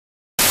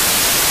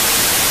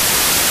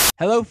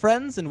Hello,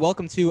 friends, and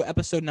welcome to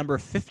episode number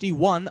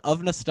 51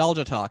 of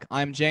Nostalgia Talk.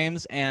 I'm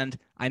James, and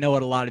I know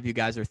what a lot of you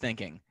guys are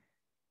thinking.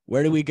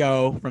 Where do we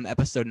go from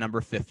episode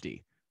number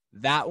 50?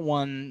 That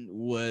one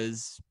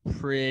was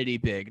pretty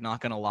big, not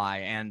going to lie,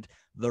 and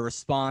the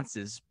response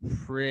is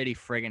pretty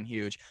friggin'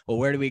 huge. Well,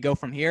 where do we go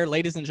from here?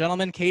 Ladies and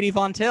gentlemen, Katie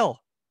Von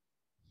Till.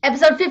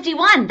 Episode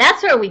 51,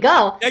 that's where we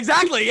go.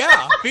 Exactly,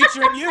 yeah,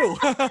 featuring you.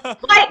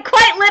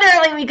 Quite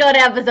literally, we go to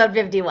episode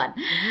 51.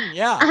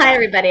 Yeah. Hi,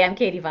 everybody. I'm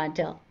Katie Von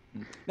Till.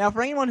 Now,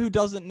 for anyone who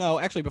doesn't know,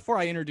 actually, before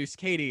I introduce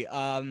Katie,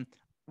 on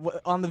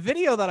the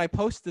video that I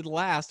posted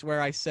last where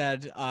I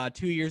said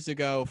 2 years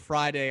ago,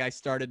 Friday, I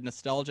started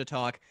Nostalgia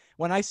Talk,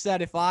 when I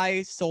said if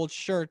I sold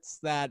shirts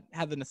that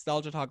had the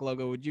Nostalgia Talk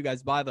logo, would you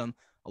guys buy them?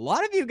 A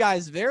lot of you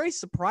guys very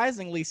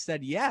surprisingly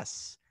said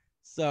yes.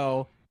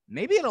 So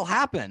maybe it'll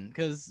happen,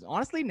 because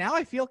honestly, now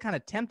I feel kind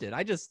of tempted.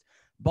 I just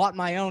bought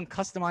my own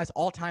customized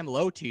all-time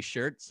low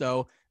t-shirt,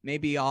 so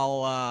maybe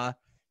I'll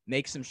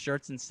make some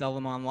shirts and sell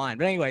them online.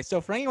 But anyway, so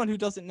for anyone who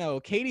doesn't know,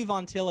 Katie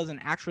Von Till is an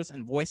actress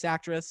and voice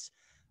actress.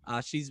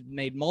 She's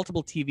made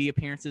multiple TV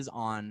appearances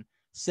on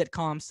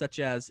sitcoms such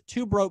as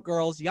Two Broke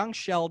Girls, Young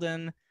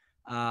Sheldon,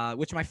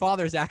 which my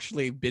father is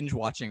actually binge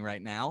watching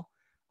right now.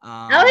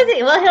 How is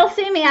he? Well, he'll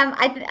see me.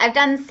 I've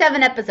done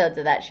 7 episodes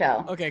of that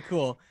show. Okay,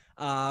 cool.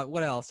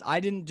 What else?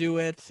 I Didn't Do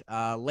It.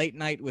 Late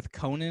Night with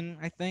Conan,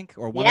 I think,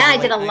 or one. Yeah, of I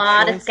the did a late night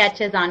lot of shows.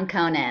 sketches on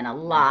Conan. A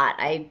lot.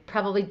 I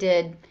probably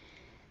did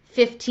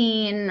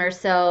 15 or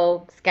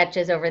so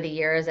sketches over the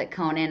years at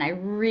Conan. I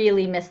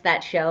really missed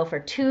that show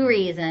for 2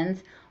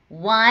 reasons.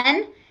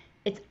 One,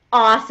 it's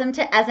awesome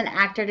to, as an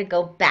actor, to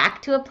go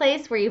back to a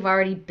place where you've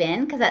already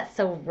been, because that's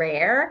so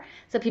rare.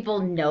 So people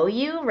know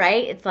you,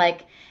 right? It's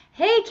like,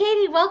 hey,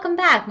 Katie, welcome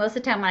back. Most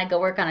of the time when I go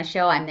work on a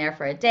show, I'm there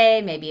for a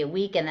day, maybe a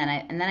week, and then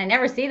I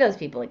never see those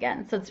people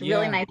again. So it's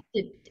really Yeah.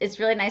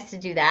 nice to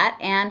do that.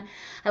 And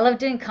I love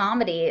doing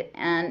comedy,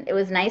 and it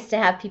was nice to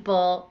have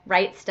people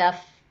write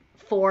stuff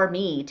for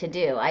me to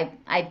do. I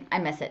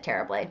miss it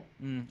terribly.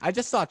 I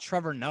just saw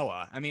Trevor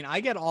Noah. I mean, I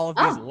get all of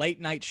these Oh,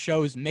 late night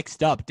shows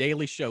mixed up.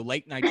 Daily Show,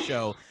 Late Night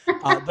Show,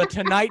 the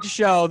Tonight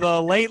Show,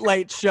 the Late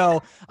Late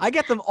Show. I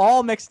get them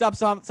all mixed up.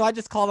 So I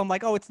just call them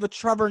like, oh, it's the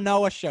Trevor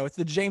Noah Show. It's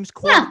the James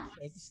Corden yeah.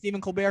 Show. It's the Stephen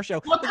Colbert Show.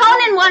 Well,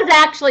 Conan was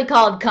actually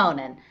called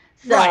Conan.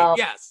 Right, So,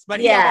 yes. But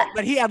yeah.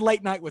 he had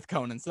Late Night with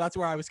Conan. So that's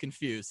where I was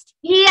confused.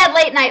 He had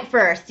late night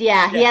first.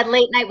 Yeah, he Yeah. had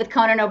late night with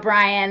Conan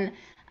O'Brien.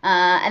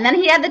 And then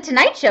he had the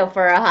Tonight Show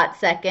for a hot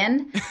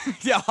second.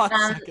 Yeah, hot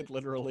Um, second,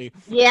 literally.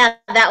 yeah,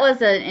 that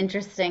was an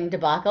interesting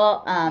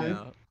debacle.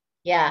 Yeah.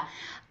 Yeah.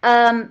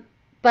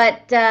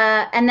 But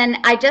and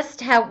then I just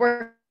have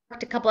worked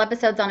a couple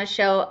episodes on a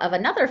show of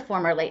another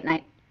former late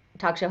night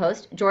talk show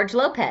host, George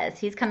Lopez.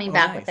 He's coming Oh,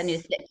 back with a new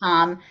nice.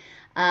 sitcom.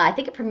 I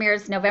think it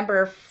premieres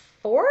November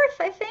 4th,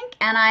 I think,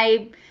 and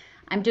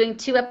I'm doing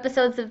 2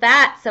 episodes of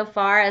that so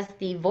far as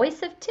the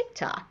voice of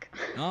TikTok.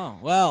 Oh,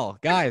 well,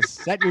 guys,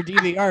 set your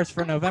DVRs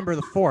for November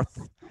the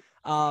 4th.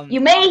 You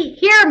may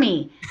hear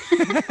me.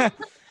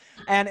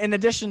 And in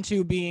addition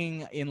to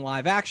being in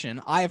live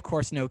action, I, of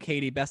course, know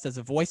Katie best as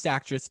a voice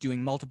actress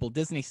doing multiple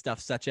Disney stuff,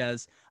 such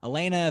as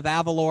Elena of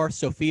Avalor,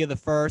 Sofia the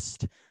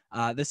First.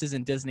 This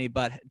isn't Disney,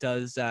 but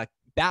does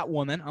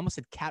Batwoman, I almost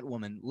said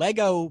Catwoman,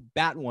 Lego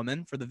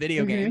Batwoman for the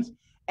video Hmm. games,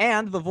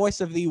 and the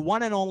voice of the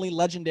one and only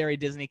legendary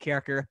Disney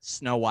character,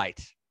 Snow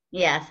White.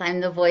 Yes, I'm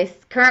the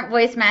current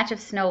voice match of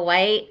Snow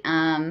White.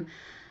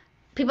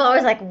 People are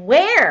always like,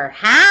 "Where?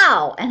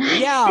 How?" And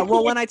Yeah,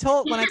 well, when I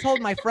told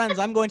my friends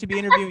I'm going to be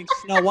interviewing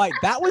Snow White,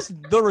 that was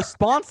the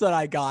response that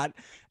I got. And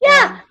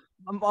yeah,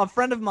 a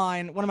friend of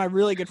mine, one of my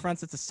really good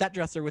friends, that's a set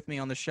dresser with me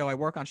on the show I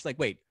work on. She's like,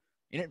 "Wait,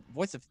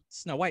 voice of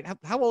Snow White?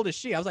 How old is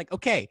she?" I was like,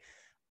 "Okay,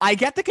 I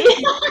get the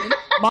confusion.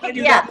 Mind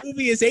you, yeah. that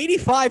movie is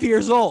 85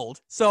 years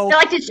old. So They're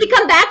like, did she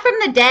come back from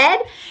the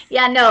dead?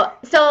 Yeah, no.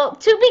 So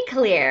to be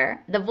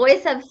clear, the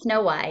voice of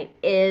Snow White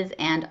is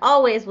and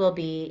always will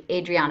be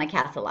Adriana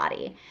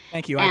Caselotti.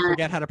 thank you. I And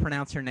forget how to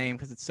pronounce her name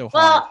because it's so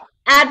hard. well,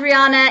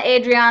 Adriana,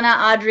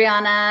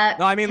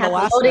 No, I mean the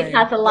last Caselotti, name.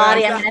 Yeah,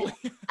 Caselotti. I mean,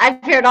 exactly.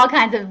 I've heard all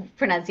kinds of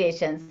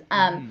pronunciations.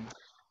 Mhm.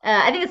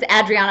 I think it's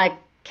Adriana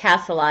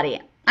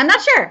Caselotti. I'm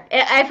not sure.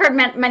 I've heard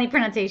many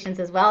pronunciations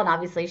as well, and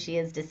obviously she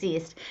is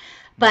deceased.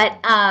 But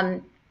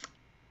when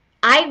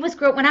I was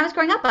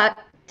growing up,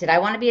 did I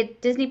want to be a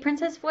Disney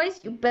princess voice?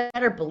 You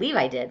better believe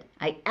I did.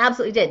 I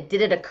absolutely did.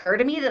 Did it occur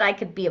to me that I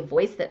could be a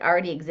voice that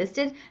already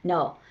existed?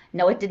 No,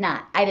 no, it did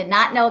not. I did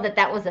not know that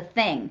that was a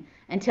thing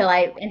until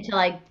I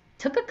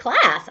took a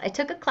class. I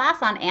took a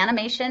class on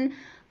animation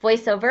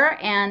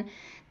voiceover, and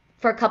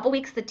for a couple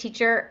weeks, the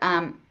teacher,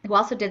 who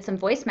also did some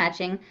voice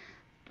matching,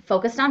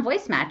 focused on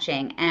voice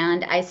matching,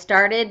 and I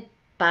started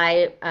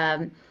by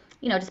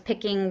just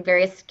picking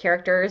various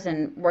characters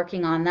and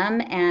working on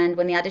them. And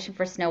when the audition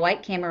for Snow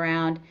White came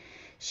around,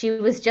 she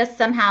was just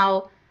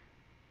somehow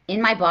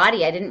in my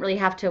body. I didn't really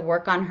have to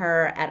work on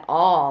her at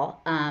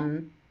all.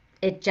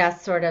 It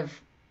just sort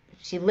of,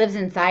 she lives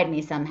inside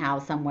me somehow,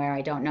 somewhere,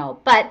 I don't know.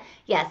 But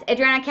yes,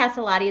 Adriana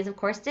Caselotti is, of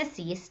course,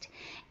 deceased.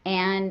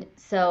 And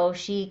so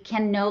she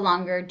can no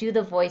longer do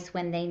the voice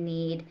when they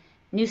need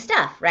new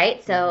stuff,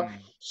 right? So Hmm.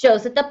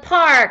 shows at the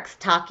parks,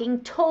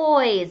 talking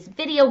toys,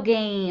 video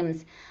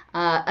games,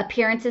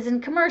 appearances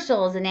in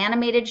commercials and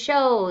animated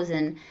shows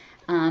and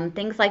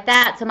things like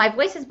that. So my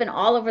voice has been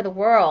all over the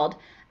world.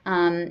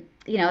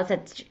 It's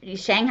at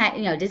Shanghai,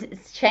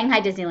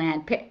 Shanghai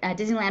Disneyland,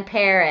 Disneyland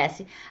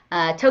Paris,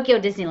 Tokyo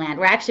Disneyland,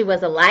 where I actually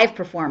was a live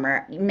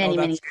performer Oh, many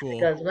that's years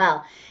ago cool. as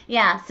well.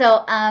 Yeah,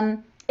 so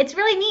it's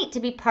really neat to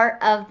be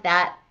part of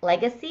that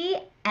legacy.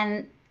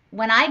 And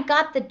when I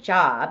got the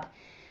job,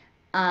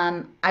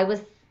 I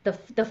was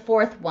the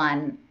fourth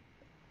one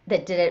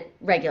that did it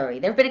regularly.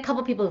 There have been a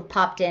couple people who've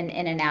popped in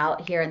and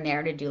out here and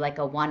there to do like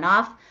a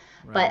one-off,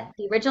 but Right.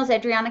 the original is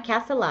Adriana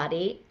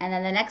Castellati, and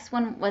then the next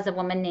one was a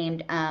woman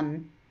named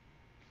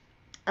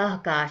oh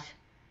gosh,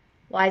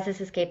 why is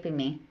this escaping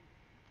me?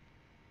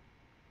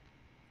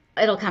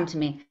 It'll come to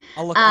me.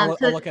 I'll look. Um, I'll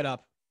so look it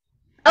up.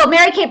 oh,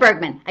 Mary Kay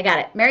Bergman, I got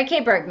it. Mary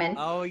Kay Bergman.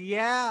 Oh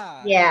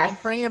yeah. Yes. And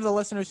for any of the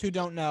listeners who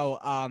don't know,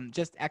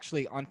 just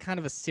actually on kind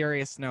of a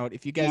serious note,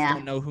 if you guys Yeah.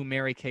 don't know who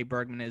Mary Kay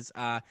Bergman is,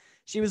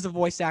 she was the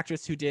voice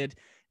actress who did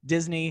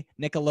Disney,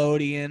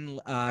 Nickelodeon.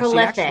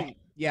 She Prolific. actually,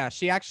 yeah,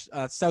 she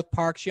actually South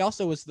Park. She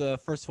also was the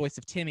first voice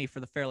of Timmy for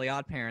the Fairly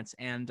Odd Parents,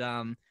 and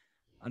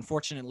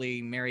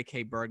unfortunately, Mary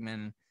Kay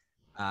Bergman,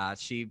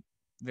 she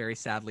very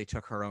sadly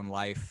took her own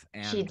life,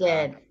 She and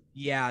did.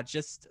 yeah,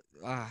 just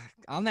uh,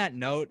 on that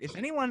note, if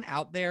anyone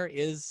out there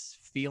is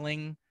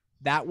feeling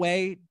that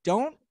way,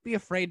 don't be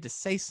afraid to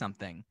say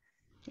something.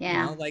 You Yeah.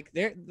 know, like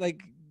there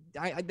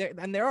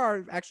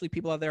are actually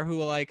people out there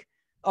who are like,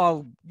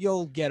 "Oh,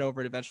 you'll get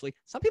over it eventually."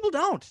 Some people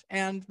don't,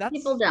 and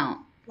People that's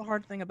don't. the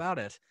hard thing about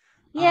it.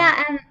 Um,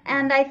 Yeah, and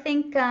yeah, and I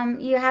think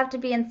you have to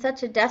be in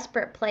such a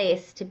desperate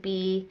place to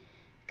be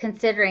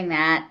considering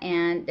that,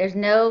 and there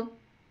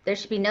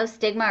should be no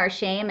stigma or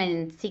shame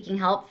in seeking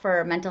help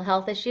for mental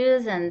health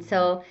issues. And mhm,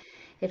 so,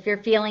 if you're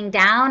feeling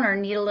down or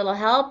need a little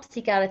help,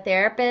 seek out a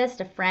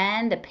therapist, a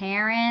friend, a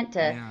parent,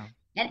 yeah,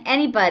 and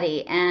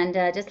anybody, and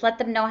just let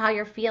them know how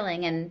you're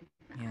feeling. And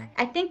yeah.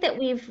 I think that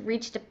we've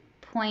reached a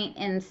point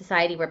in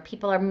society where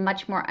people are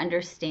much more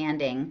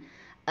understanding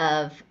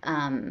of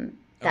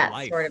Of that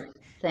sort life. of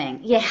thing.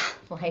 Yeah,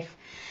 life.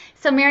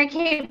 So Mary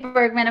Kay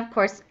Bergman, of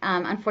course,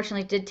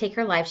 unfortunately did take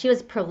her life. She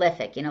was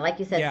prolific, like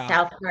you said, Yeah.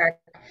 South Park.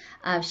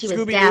 She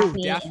was Scooby Doo,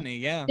 Daphne. Daphne.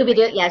 Yeah. Scooby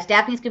Doo, yes,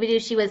 Daphne Scooby Doo.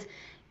 She was.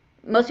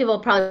 Most people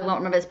probably won't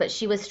remember this, but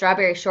she was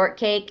Strawberry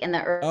Shortcake in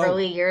the Oh,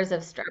 early years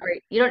of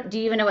Strawberry. You don't? Do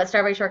you even know what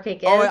Strawberry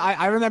Shortcake oh, is?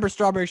 I remember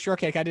Strawberry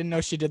Shortcake. I didn't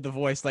know she did the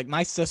voice. Like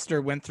my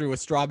sister went through a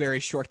Strawberry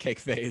Shortcake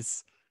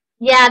phase.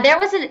 Yeah, there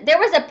was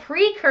a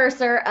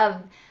precursor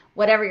of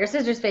whatever your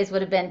sister's face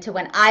would have been to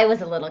when I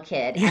was a little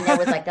kid, and there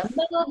was Yeah. like a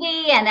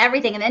movie and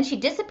everything, and then she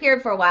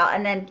disappeared for a while,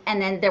 and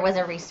then there was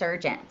a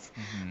resurgence.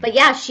 Hmm. But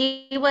yeah,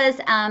 she was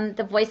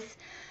the voice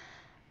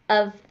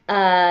of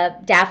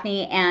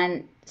Daphne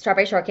and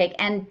Strawberry Shortcake,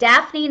 and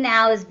Daphne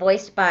now is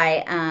voiced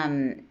by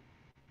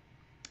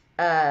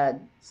uh,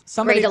 Gray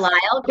Somebody,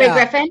 Delisle, Gray yeah,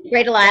 Griffin,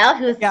 Gray Delisle,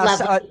 who's yeah,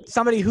 lovely.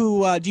 somebody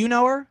who do you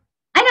know her?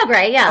 I know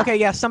Gray, yeah. Okay,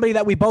 yeah, somebody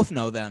that we both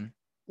know then.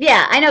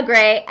 Yeah, I know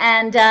Gray,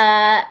 and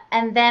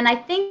then I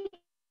think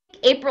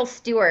April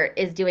Stewart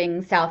is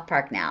doing South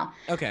Park now.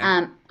 Okay.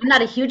 I'm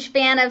not a huge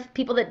fan of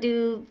people that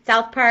do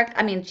South Park.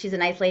 I mean, she's a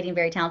nice lady and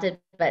very talented,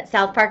 but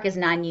South Park is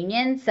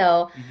non-union,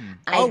 so Hmm.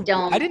 I Oh, I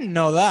don't. didn't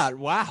know that.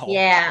 Wow.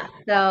 Yeah,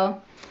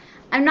 so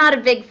I'm not a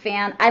big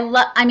fan.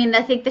 I mean,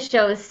 I think the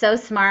show is so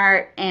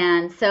smart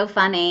and so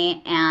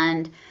funny,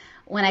 and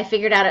when I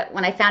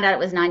found out it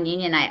was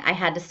non-union, I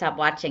had to stop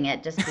watching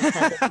it just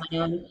because of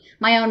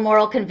my own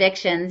moral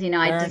convictions.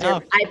 I Fair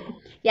deserve. enough.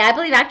 Yeah, I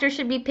believe actors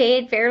should be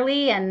paid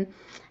fairly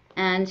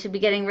and should be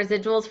getting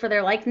residuals for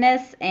their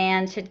likeness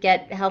and should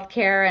get health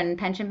care and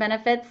pension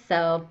benefits.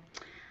 So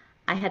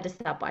I had to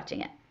stop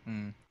watching it.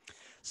 Hmm.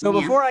 So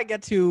Yeah. before I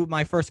get to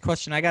my first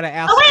question, I gotta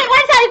Oh ask. wait,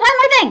 one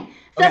more thing.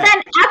 So Okay.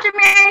 then after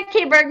Mary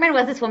Kay Bergman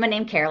was this woman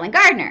named Carolyn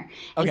Gardner.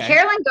 And Okay.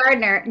 Carolyn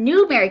Gardner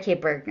knew Mary Kay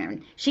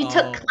Bergman. She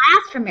took Oh.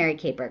 class from Mary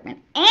Kay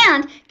Bergman.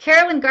 And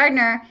Carolyn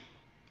Gardner,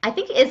 I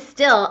think is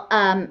still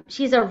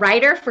she's a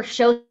writer for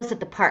shows at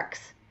the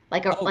parks.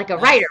 Like a Oh, like a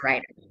writer nice.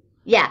 writer.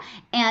 Yeah.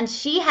 And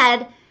she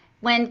had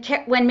when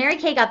Mary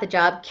Kay got the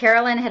job,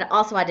 Carolyn had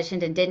also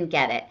auditioned and didn't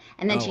get it.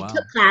 And then Oh, she wow.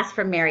 took class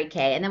from Mary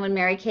Kay. And then when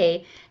Mary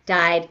Kay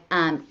died,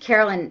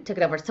 Carolyn took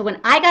it over. So when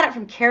I got it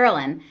from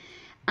Carolyn,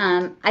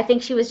 I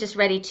think she was just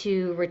ready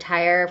to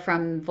retire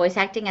from voice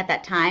acting at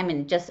that time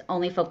and just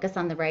only focus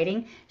on the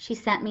writing. She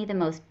sent me the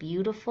most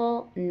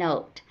beautiful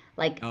note,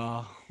 like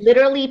Oh.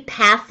 literally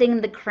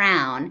passing the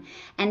crown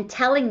and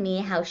telling me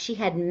how she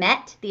had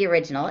met the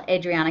original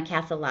Adriana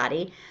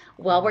Castellati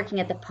while working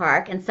at the Oh.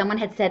 park, and someone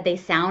had said they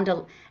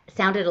sounded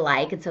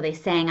alike, and so they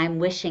sang "I'm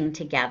Wishing"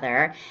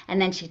 together. And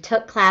then she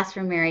took class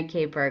from Mary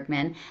Kay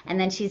Bergman, and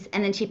then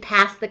she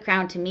passed the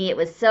crown to me. It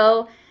was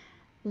so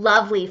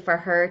lovely for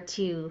her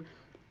to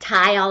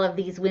tie all of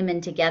these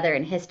women together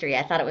in history.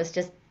 I thought it was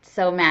just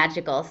so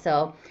magical.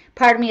 So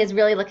part of me is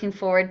really looking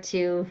forward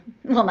to,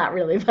 well, not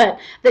really, but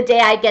the day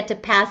I get to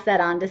pass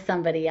that on to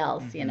somebody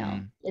else. Hmm.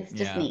 It's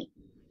just Yeah. neat.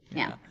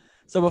 Yeah. Yeah.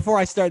 So before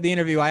I start the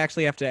interview, I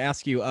actually have to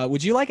ask you,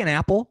 would you like an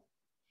apple?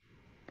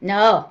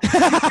 No.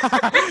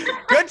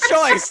 Good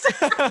choice.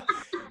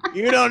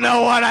 You don't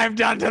know what I've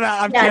done to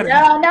that. I'm Yeah, kidding.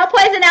 no, no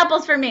poison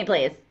apples for me,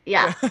 please.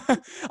 Yeah.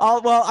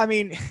 Well, I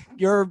mean,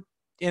 you're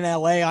in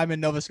LA. I'm in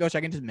Nova Scotia.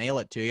 I can just mail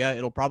it to you.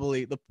 It'll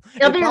probably It'll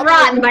it be probably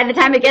rotten by the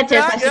time it gets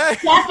here, so I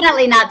should yeah.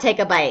 definitely not take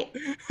a bite.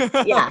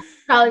 yeah. Yeah,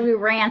 probably be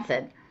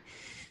rancid.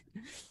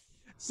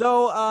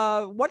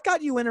 So, what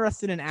got you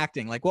interested in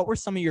acting? Like, what were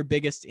some of your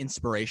biggest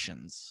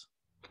inspirations?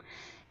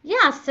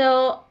 Yeah,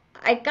 so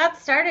I got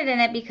started in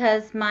it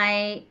because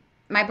my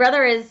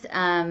brother is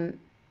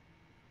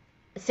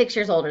 6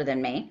 years older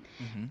than me,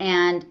 Mm-hmm.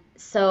 and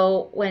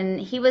so when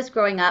he was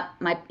growing up,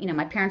 my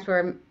parents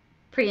were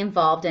pretty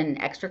involved in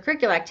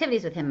extracurricular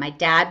activities with him. My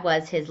dad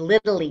was his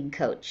little league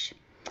coach,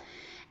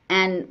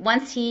 and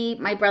once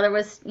my brother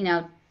was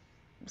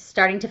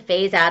starting to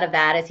phase out of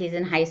that as he's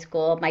in high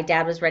school, my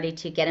dad was ready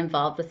to get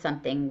involved with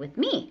something with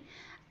me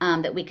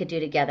that we could do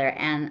together.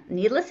 And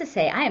needless to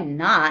say, I am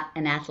not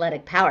an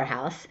athletic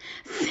powerhouse.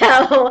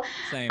 So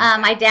Same.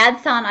 my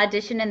dad saw an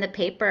audition in the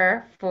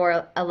paper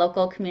for a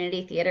local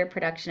community theater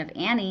production of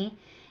Annie,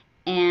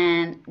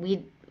 and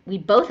we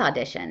both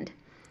auditioned.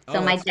 So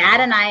Oh, my that's dad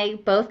cool. and I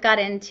both got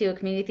into a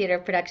community theater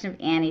production of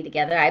Annie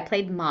together. I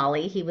played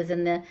Molly. He was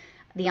in the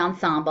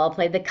ensemble,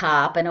 played the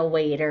cop and a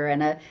waiter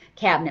and a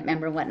cabinet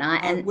member and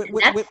whatnot. And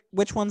that's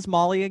Which one's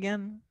Molly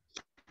again?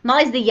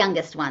 Molly's the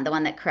youngest one, the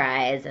one that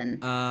cries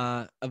and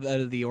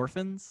Of the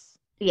orphans.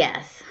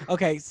 yes.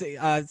 Okay, see,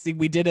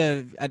 we did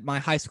at my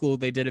high school.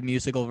 They did a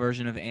musical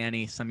version of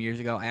Annie some years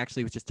ago. I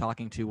actually was just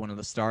talking to one of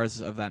the stars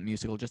of that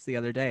musical just the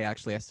other day.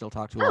 Actually, I still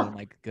talk to a lot of Oh,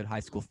 my good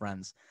high school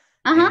friends,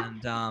 uh-huh.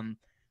 and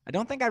I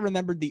don't think I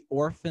remembered the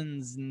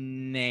orphans'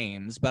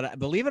 names, but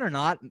believe it or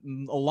not,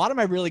 a lot of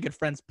my really good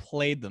friends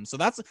played them. So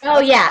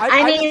Oh yeah.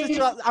 I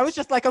mean, I was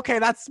just like, okay,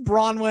 that's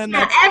Bronwyn, yeah,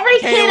 that's every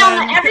kid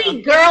on Kaylin.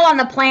 every girl on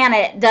the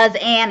planet does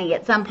Annie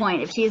at some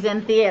point if she's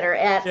in theater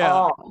at Yeah.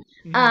 all.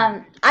 Hmm.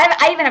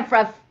 I even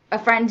have a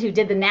friend who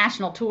did the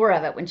national tour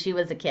of it when she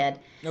was a kid,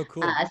 Oh,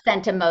 cool.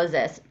 Senta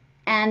Moses.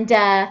 And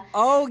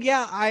Oh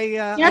yeah, you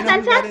I know know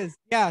who that Senta? is.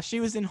 Yeah,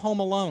 she was in Home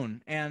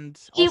Alone, and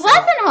She was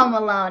also in Home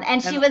Alone,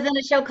 and she and was in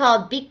a show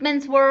called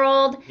Beekman's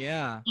World,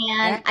 yeah,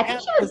 and I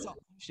think she was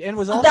and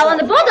was on Belle also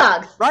and the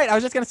Bulldogs. right. I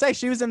was just gonna say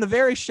she was in the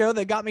very show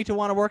that got me to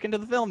want to work into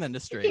the film She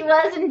industry.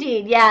 was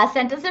indeed. Yeah,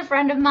 Senta's a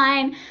friend of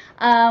mine.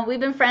 We've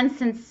been friends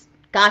since,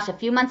 gosh, a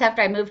few months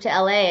after I moved to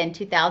LA in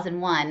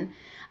 2001.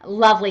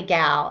 Lovely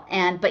gal.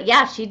 But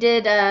yeah, she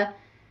did.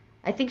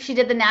 I think she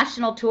did the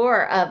national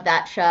tour of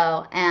that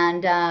show.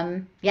 And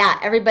yeah,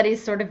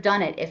 everybody's sort of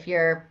done it if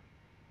you're,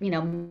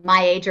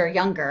 my age or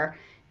younger,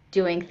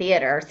 doing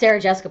theater.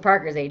 Sarah Jessica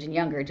Parker's age and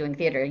younger doing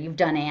theater. You've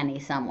done Annie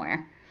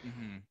somewhere.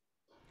 Hmm.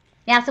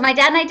 Yeah, so my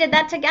dad and I did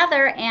that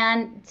together,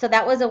 and so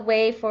that was a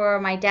way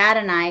for my dad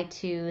and I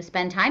to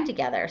spend time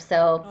together.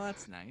 So Oh,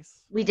 that's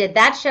nice. we did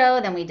that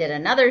show, then we did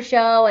another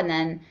show, and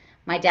then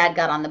my dad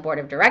got on the board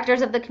of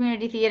directors of the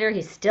community theater.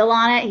 He's still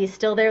on it. He's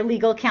still their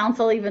legal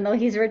counsel, even though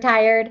he's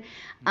retired.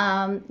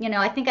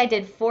 I think I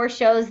did 4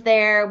 shows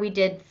there. We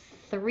did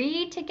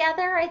 3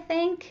 together, I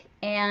think,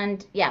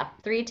 and yeah,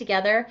 3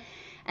 together.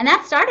 And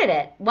that started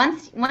it.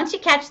 Once you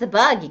catch the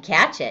bug, you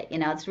catch it.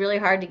 It's really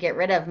hard to get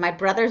rid of. My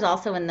brother's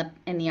also in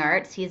the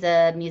arts. He's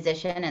a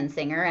musician and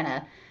singer in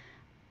a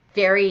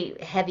very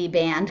heavy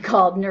band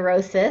called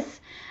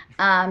Neurosis.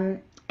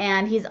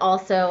 And he's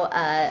also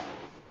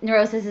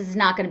Neurosis is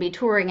not going to be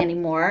touring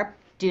anymore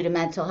due to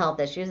mental health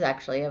issues,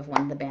 actually, of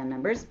one of the band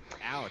members.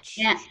 Ouch.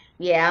 Yeah,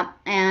 yeah,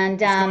 and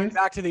Just going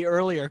back to the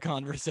earlier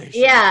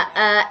conversation. yeah,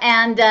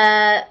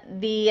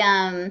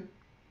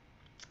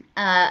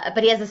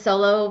 but he has a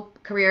solo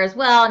career as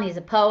well, and he's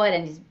a poet,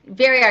 and he's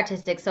very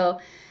artistic. So,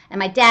 and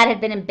my dad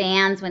had been in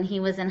bands when he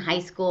was in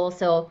high school,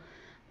 so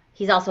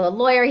he's also a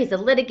lawyer. He's a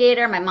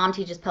litigator. My mom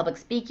teaches public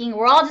speaking.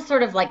 We're all just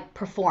sort of like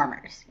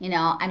performers,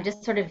 I'm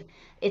just sort of,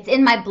 it's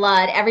in my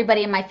blood.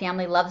 Everybody in my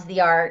family loves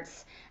the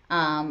arts.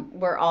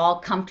 We're all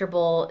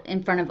comfortable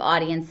in front of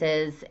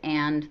audiences,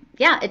 and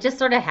yeah, it just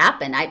sort of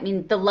happened. I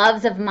mean, the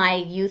loves of my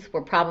youth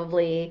were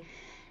probably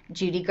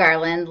Judy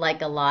Garland,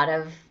 like a lot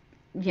of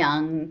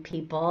young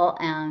people.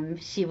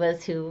 She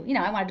was who,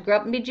 I wanted to grow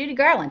up and be Judy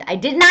Garland. I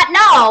did not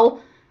know,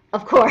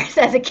 of course,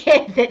 as a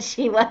kid that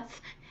she was,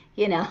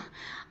 you know,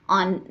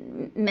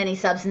 on many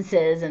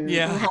substances and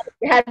Yeah.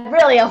 had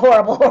really a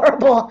horrible,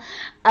 horrible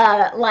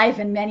life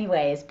in many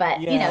ways. But,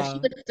 she Yeah.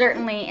 was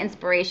certainly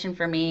inspiration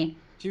for me.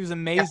 She was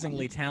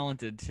amazingly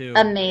talented too.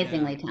 Yeah.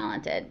 Amazingly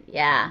talented.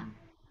 Yeah. Mhm.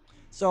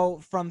 So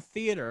from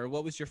theater,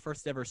 what was your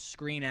first ever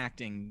screen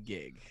acting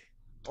gig?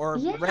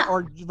 Yeah.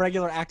 Or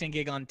regular acting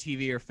gig on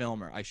TV or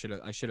film? Or I should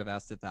have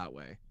asked it that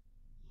way.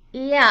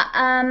 Yeah.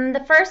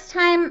 The first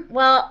time,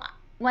 well,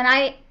 when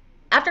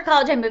after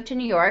college, I moved to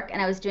New York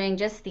and I was doing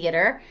just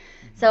theater.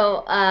 Hmm.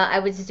 So I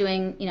was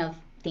doing,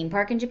 theme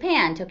park in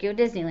Japan, Tokyo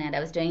Disneyland. I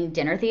was doing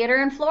dinner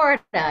theater in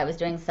Florida. I was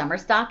doing summer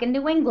stock in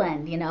New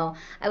England.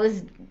 I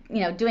was,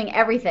 doing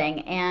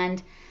everything.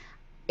 And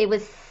it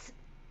was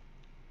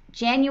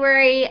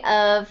January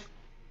of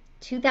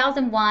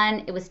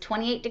 2001. It was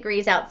 28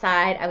 degrees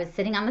outside. I was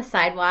sitting on the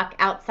sidewalk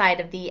outside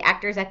of the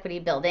Actors Equity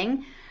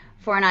Building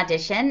for an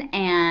audition,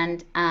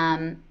 and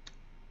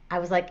I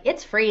was like,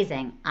 it's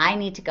freezing. I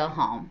need to go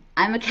home.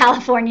 I'm a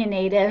California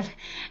native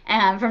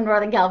from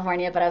Northern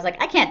California, but I was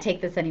like, I can't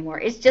take this anymore.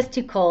 It's just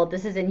too cold.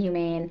 This is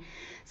inhumane.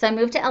 So I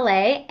moved to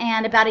LA,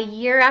 and about a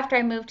year after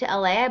I moved to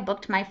LA, I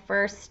booked my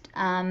first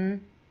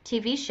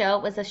TV show.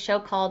 It was a show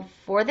called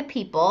For the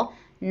People,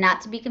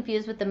 not to be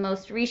confused with the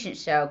most recent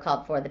show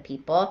called For the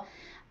People.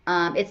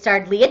 It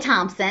starred Leah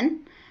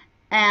Thompson,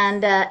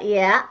 and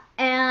yeah,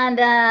 and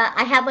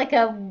I had like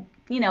a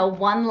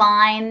one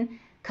line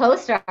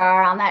co-star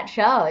on that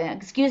show.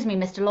 Excuse me,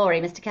 Mr.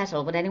 Laurie, Mr.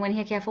 Kettle, would anyone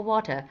here care for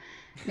water?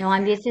 No,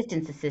 I'm the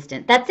assistant's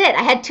assistant. That's it.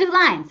 I had 2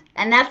 lines,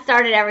 and that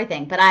started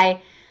everything. But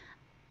I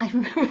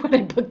remember when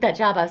I booked that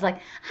job, I was like,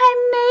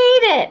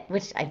 I made it,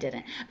 which I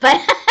didn't. But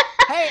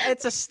hey,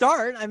 it's a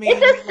start. I mean,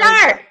 it's a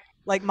start.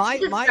 Like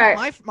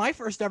my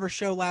first ever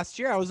show last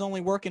year, I was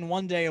only working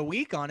 1 day a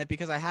week on it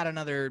because I had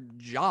another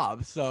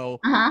job. So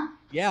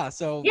yeah,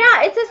 so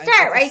yeah, it's a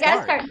start, right? You got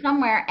to start. start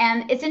somewhere,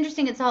 and it's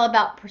interesting. It's all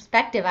about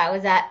perspective. I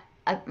was at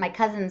my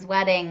cousin's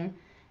wedding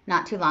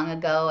not too long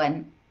ago,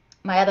 and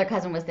my other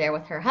cousin was there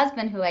with her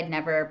husband, who I'd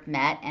never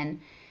met, and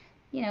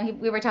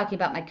we were talking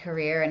about my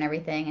career and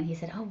everything, and he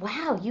said, "Oh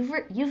wow,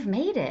 you've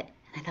made it."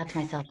 And I thought to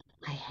myself,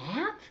 "I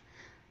have?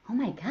 Oh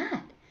my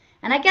God!"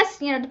 And I guess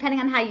depending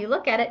on how you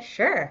look at it,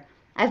 sure,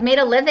 I've made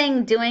a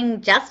living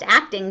doing just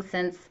acting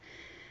since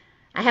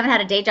I haven't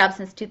had a day job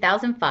since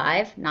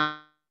 2005. Not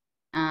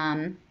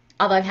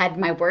although I've had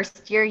my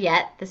worst year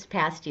yet this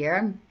past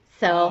year.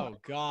 So oh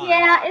God,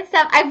 yeah, it's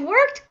tough. I've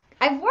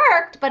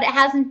worked, but it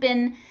hasn't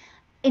been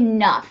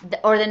enough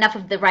or enough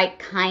of the right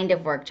kind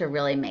of work to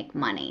really make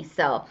money.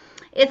 So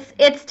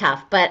it's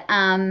tough, but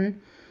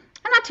I'm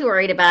not too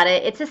worried about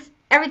it. It's just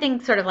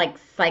everything sort of like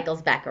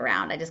cycles back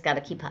around. I just got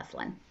to keep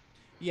hustling.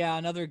 Yeah,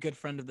 another good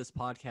friend of this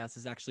podcast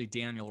is actually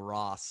Daniel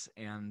Ross,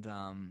 and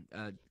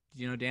do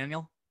you know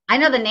Daniel? I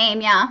know the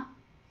name, yeah.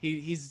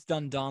 He's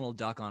done Donald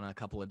Duck on a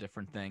couple of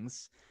different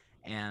things,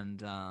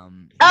 and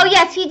oh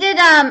yes, he did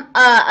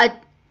a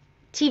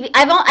TV.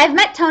 I've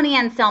met Tony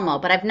Anselmo,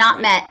 but I've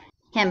not met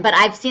him. But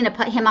I've seen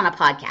him on a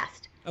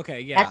podcast. Okay,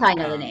 yeah, that's how I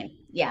know the name.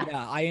 Yeah,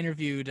 yeah. I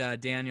interviewed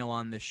Daniel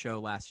on this show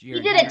last year.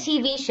 He did a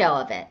TV show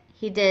of it.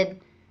 He did,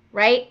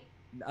 right?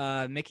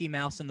 Mickey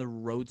Mouse and the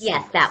Roadster.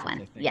 Yes, that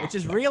one. Yes, which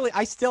is really,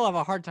 I still have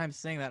a hard time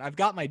saying that. I've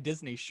got my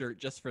Disney shirt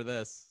just for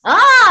this.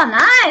 Oh,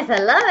 nice!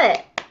 I love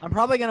it. I'm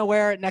probably gonna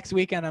wear it next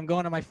weekend. I'm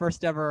going to my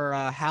first ever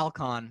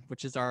HalCon,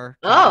 which is our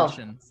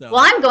convention. So.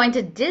 Well, I'm going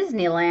to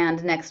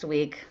Disneyland next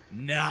week.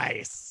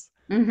 Nice.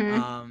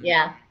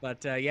 Yeah.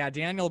 But yeah,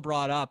 Daniel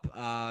brought up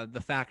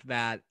the fact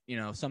that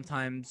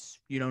sometimes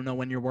you don't know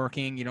when you're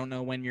working, you don't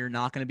know when you're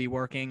not going to be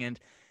working, and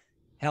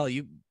hell,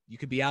 you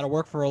could be out of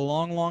work for a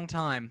long, long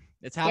time.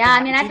 It's happened. Yeah,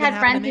 I mean, I've had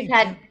friends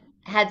who've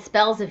had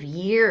spells of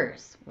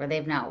years where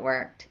they've not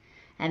worked.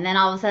 And then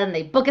all of a sudden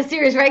they book a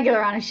series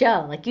regular on a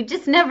show. Like, you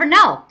just never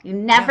know. You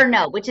never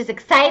know, which is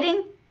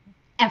exciting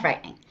and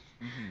frightening.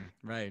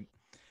 Right.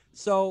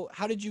 So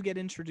how did you get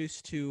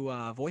introduced to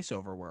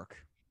voiceover work?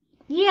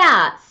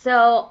 Yeah,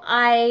 so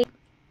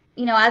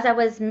as I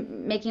was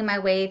making my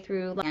way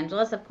through Los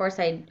Angeles, of course,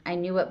 I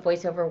knew what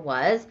voiceover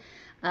was.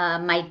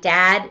 My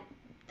dad,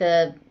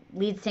 the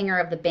lead singer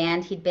of the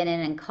band he'd been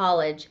in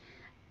college,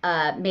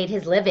 made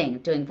his living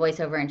doing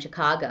voiceover in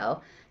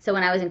Chicago. So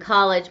when I was in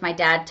college, my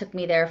dad took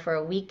me there for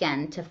a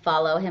weekend to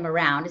follow him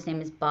around. His name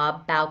is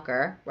Robert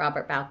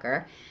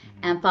Bowker,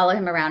 and follow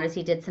him around as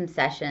he did some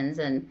sessions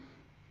and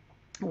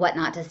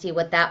whatnot to see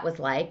what that was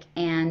like.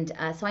 And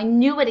so I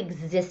knew it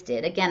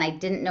existed. Again, I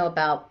didn't know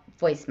about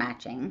voice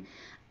matching.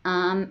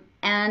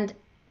 And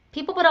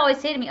people would always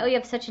say to me, "Oh, you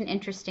have such an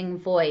interesting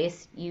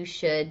voice. You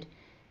should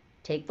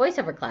take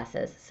voiceover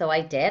classes." So I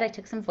did. I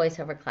took some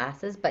voiceover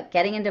classes, but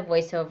getting into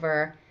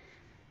voiceover,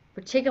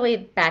 particularly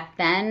back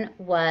then,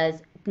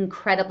 was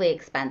incredibly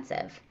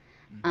expensive.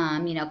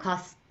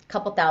 Cost a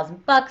couple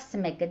 $1,000 to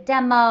make a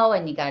demo,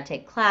 and you got to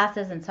take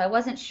classes. And so I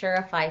wasn't sure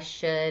if I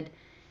should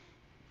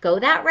go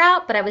that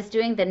route, but I was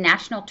doing the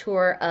national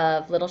tour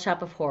of Little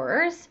Shop of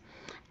Horrors,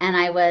 and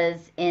I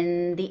was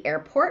in the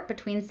airport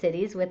between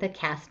cities with a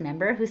cast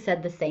member who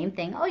said the same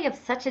thing. "Oh, you have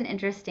such an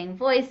interesting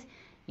voice.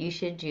 You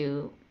should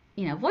do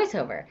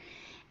voiceover."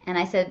 And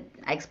I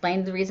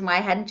explained the reason why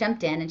I hadn't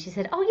jumped in, and she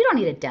said, "Oh, you don't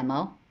need a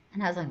demo."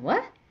 And I was like,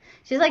 "What?"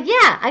 She's like,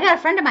 "Yeah, I got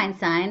a friend of mine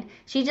signed.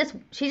 She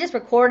just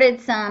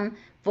recorded some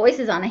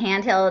voices on a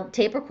handheld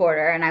tape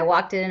recorder, and I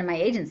walked in and my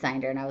agent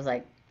signed her." And I was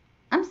like,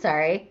 "I'm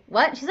sorry,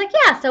 what?" She's like,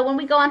 "Yeah, so when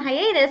we go on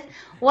hiatus,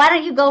 why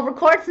don't you go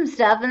record some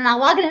stuff and I'll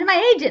log it into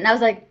my agent." And I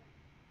was like,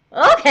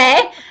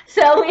 "Okay."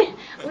 So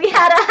we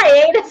had a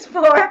hiatus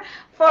for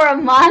a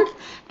month,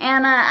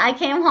 and I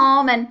came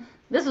home, and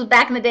this was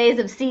back in the days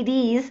of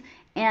CDs,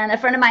 and a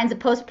friend of mine's a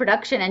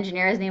post-production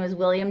engineer. His name is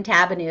William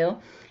Tabanou,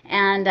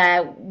 and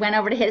I went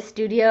over to his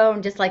studio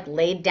and just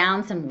laid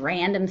down some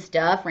random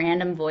stuff,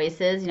 random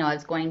voices. I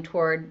was going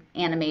toward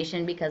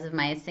animation because of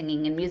my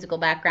singing and musical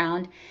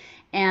background,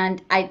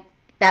 and I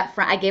that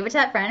friend, I gave it to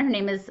that friend. Her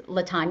name is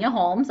Latanya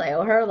Holmes. I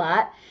owe her a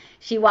lot.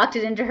 She walked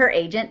it into her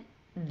agent.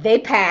 They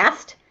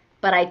passed,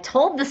 but I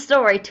told the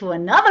story to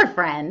another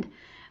friend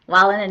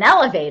while in an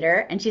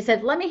elevator, and she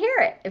said, "Let me hear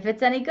it. If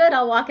it's any good,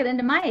 I'll walk it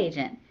into my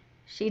agent."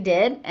 She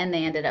did, and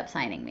they ended up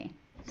signing me.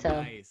 So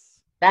Nice.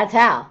 that's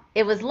how.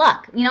 It was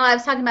luck. I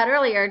was talking about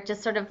earlier,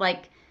 just sort of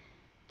like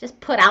just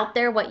put out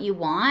there what you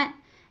want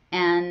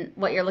and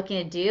what you're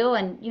looking to do,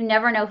 and you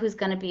never know who's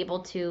going to be able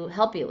to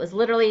help you. It was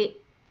literally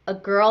a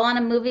girl on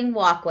a moving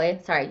walkway,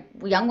 sorry,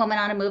 a young woman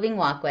on a moving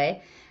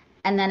walkway,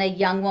 and then a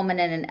young woman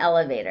in an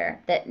elevator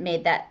that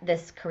made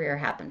this career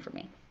happen for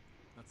me.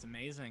 That's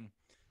amazing.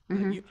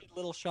 Hmm. You did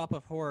Little Shop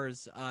of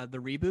Horrors, the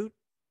reboot?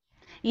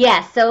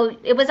 Yeah, so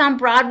it was on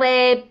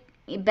Broadway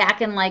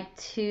back in like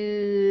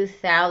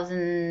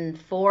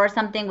 2004 or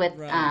something with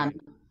Right.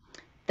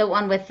 the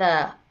one with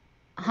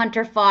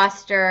Hunter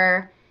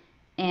Foster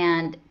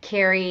and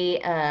Carrie.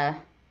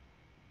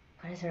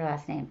 What is her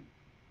last name?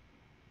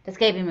 It's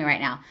escaping me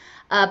right now.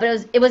 But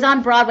it was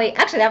on Broadway.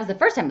 Actually, that was the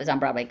first time it was on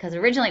Broadway because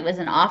originally it was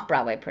an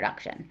off-Broadway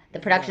production. The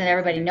production that Right.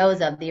 everybody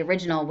knows of, the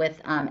original with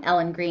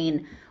Ellen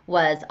Greene,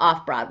 was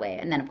off Broadway,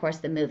 and then of course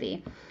the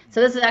movie. So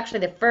this is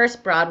actually the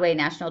first Broadway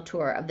national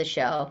tour of the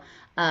show.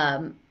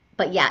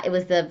 But yeah, it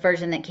was the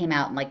version that came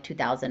out in like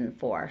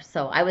 2004.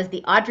 So I was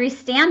the Audrey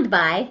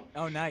standby.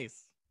 Oh,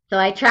 nice. So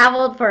I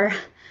traveled for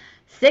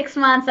 6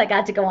 months. I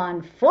got to go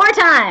on 4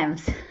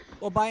 times.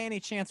 Well, by any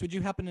chance, would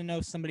you happen to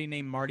know somebody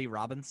named Marty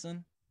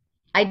Robinson?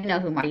 I know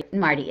who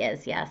Marty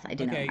is. Yes, I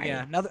do know Okay,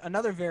 yeah, Marty.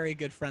 another very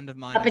good friend of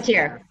mine, as a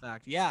matter Puppeteer. of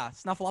fact. Yeah,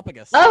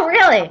 Snuffleupagus. Oh,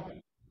 really?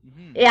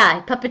 Hmm.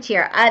 Yeah,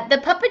 puppeteer. The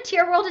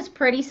puppeteer world is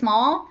pretty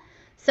small.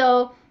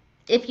 So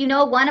if you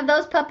know one of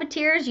those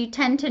puppeteers, you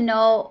tend to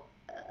know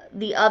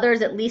the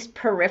others at least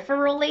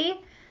peripherally.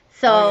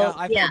 Oh yeah, So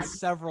I've yeah. had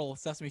several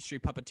Sesame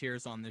Street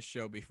puppeteers on this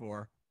show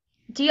before.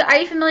 Are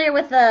you familiar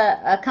with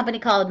a company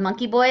called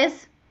Monkey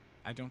Boys?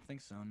 I don't think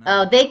so,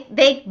 Oh, no.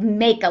 they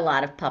make a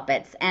lot of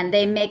puppets, and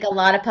they Okay. make a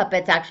lot of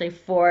puppets actually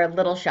for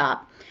Little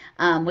Shop,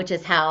 which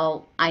is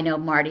how I know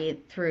Marty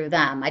through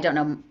them. I don't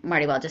know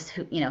Marty well, just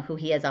who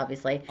he is,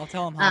 obviously. I'll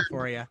tell him hi Um,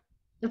 for you.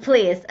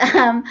 please,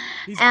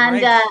 He's and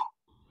great.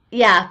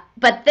 yeah,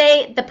 but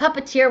the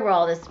puppeteer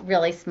world is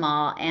really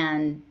small,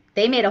 and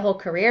they made a whole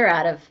career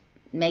out of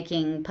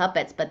making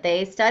puppets. But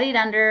they studied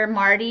under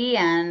Marty,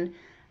 and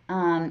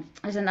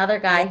there's another Yeah,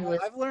 guy who was,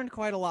 I've learned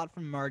quite a lot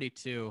from Marty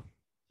too.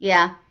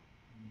 yeah,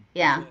 He's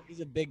yeah.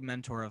 a big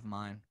mentor of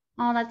mine.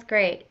 Oh, that's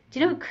great. Do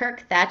you know Mhm. who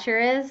Kirk Thatcher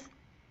is?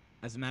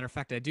 As a matter of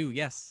fact, I do.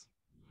 Yes,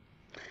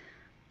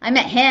 I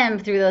met him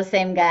through those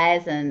same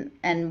guys,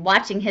 and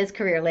watching his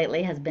career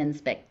lately has been it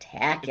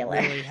spectacular.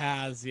 really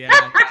has.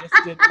 Yeah, he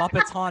just did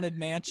Muppets Haunted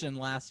Mansion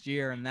last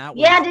year, and that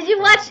Yeah, was did you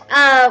watch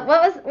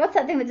incredible. what's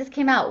that thing that just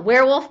came out?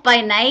 Werewolf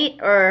by Night,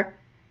 or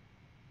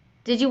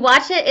did you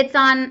watch it? It's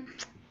on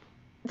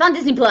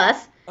Disney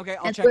Plus. Okay,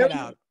 I'll And check it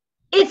out.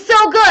 it's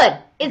so good.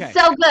 It's Okay,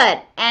 so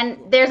good. And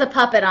cool. there's a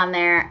puppet on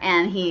there,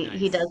 and he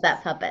does Nice.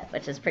 that puppet,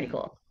 which is pretty Hmm.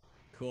 cool.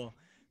 Cool.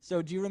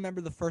 So, do you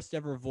remember the first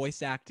ever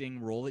voice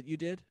acting role that you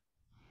did?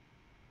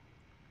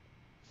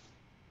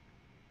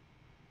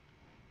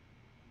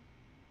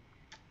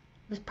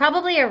 It was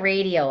probably a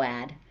radio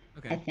ad,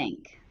 I Okay.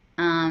 think.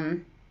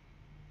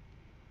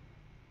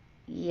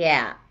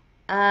 Yeah.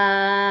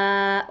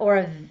 Or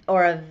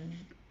a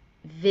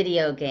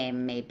video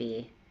game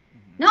maybe. Hmm.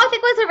 No, I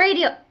think it was a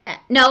radio.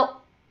 No,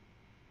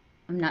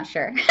 I'm not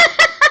sure.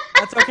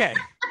 That's okay.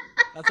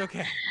 That's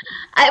okay.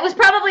 It was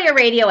probably a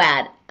radio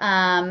ad.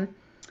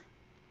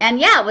 And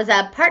yeah, it was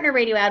a partner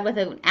radio ad with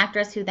an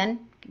actress who then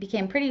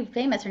became pretty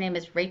famous. Her name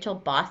is Rachel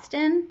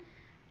Boston.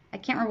 I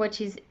can't remember what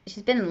she's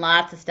been in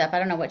lots of stuff. I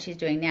don't know what she's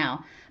doing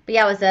now. But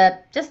yeah, it was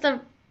just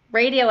a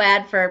radio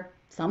ad for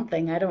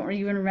something. I don't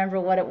even remember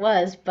what it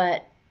was,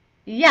 but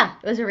yeah,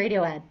 it was a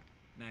radio ad.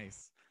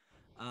 Nice.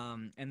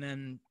 And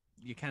then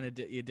you kind of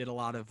you did a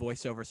lot of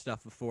voiceover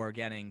stuff before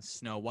getting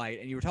Snow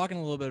White, and you were talking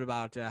a little bit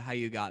about how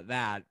you got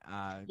that.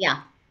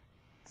 Yeah,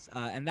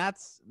 And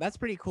that's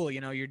pretty cool. You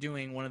know, you're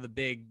doing one of the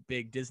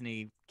big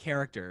Disney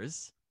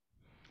characters.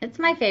 it's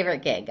my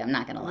favorite gig. I'm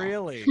not gonna lie.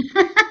 Really?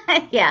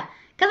 Yeah,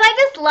 because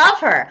I just love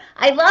her.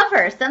 I love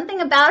her.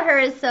 Something about her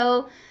is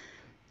so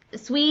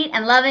sweet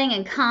and loving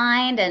and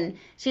kind, and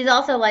she's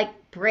also like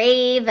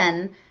brave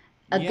and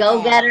a Yeah.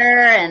 go-getter,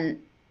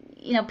 and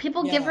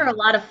people give her Yeah. a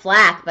lot of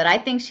flack, but I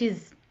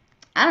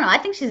don't know, I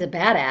think she's a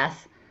badass.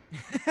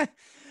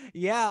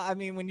 Yeah, I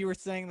mean, when you were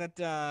saying that,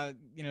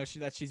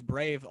 that she's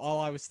brave, all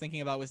I was thinking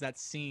about was that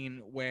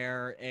scene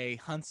where a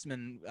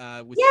huntsman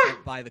was Yeah.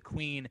 sent by the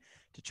queen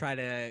to try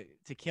to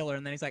kill her,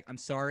 and then he's like, "I'm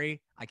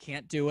sorry, I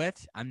can't do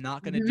it. I'm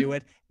not gonna do Hmm.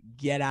 it.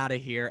 Get out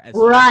of here as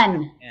fast as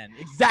Run. you can." And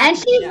Exactly.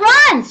 she Yeah.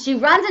 runs. She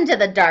runs into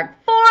the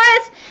dark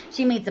forest.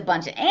 She meets a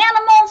bunch of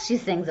animals. She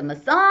sings them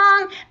a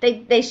song.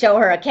 They show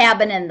her a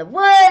cabin in the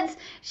woods.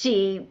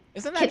 She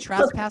Isn't that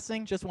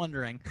trespassing? Just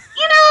wondering.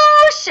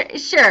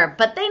 sure,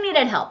 but they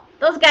needed help.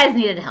 Those guys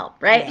needed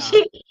help, right?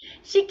 Yeah.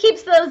 She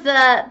keeps those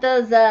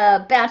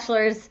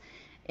bachelors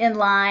in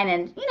line,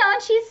 and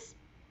and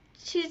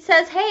she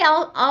says, "Hey,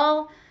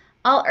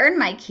 I'll earn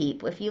my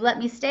keep. If you let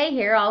me stay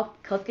here, I'll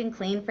cook and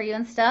clean for you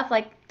and stuff.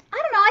 Like, I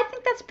don't know. I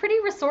think that's pretty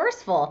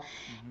resourceful.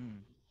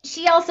 Hmm.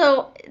 She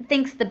also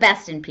thinks the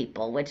best in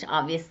people, which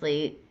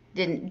obviously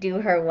didn't do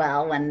her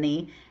well when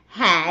the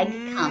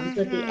hag comes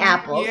with the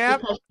apples Yep.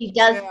 because she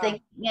does Yeah.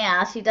 think,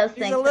 yeah, she does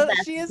think the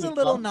best She in is a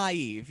little people.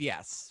 naive,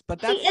 yes, but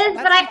She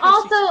is, but that's because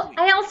she's sweet.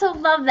 I also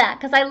love that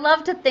because I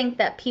love to think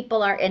that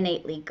people are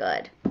innately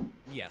good.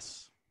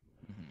 Yes.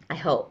 Hmm. I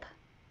hope.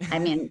 I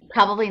mean,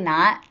 probably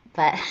not,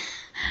 but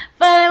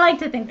but I like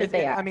to think that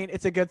they I are. mean,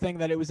 it's a good thing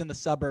that it was in the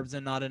suburbs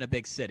and not in a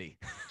big city.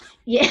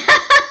 Yeah.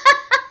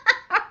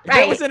 If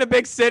it Right. was in a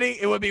big city,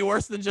 it would be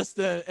worse than just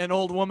an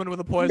old woman with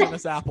a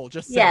poisonous apple.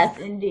 Just saying. Yes,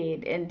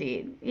 indeed,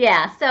 indeed.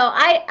 Yeah, so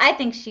I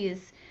think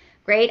she's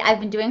great. I've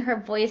been doing her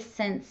voice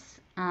since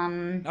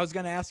I was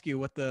gonna ask you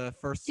what the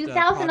first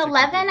project you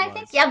 2011, did I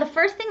think. was. Yeah, the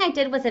first thing I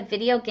did was a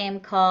video game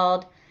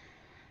called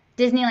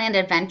Disneyland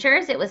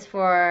Adventures. It was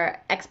for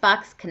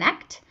Xbox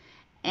Connect.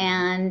 Hmm.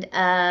 And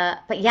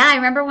but yeah, I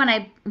remember when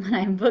I when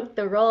I booked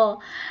the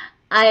role,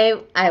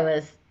 I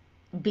was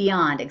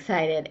beyond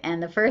excited.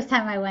 And the first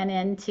time I went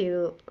in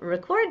to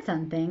record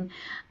something,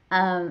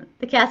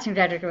 the casting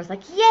director was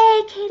like,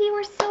 "Yay, Katie,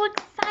 we're so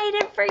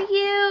excited for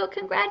you!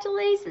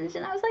 Congratulations!"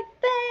 And I was like,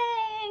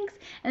 "Thanks."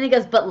 And he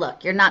goes, "But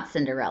look, you're not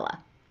Cinderella."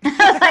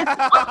 I was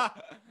like,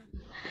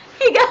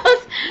 he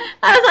goes,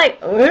 I was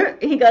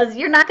like, he goes,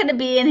 "You're not going to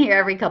be in here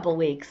every couple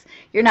weeks.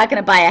 You're not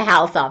going to buy a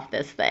house off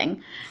this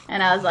thing." Oh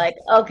And I was God. like,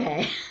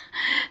 okay.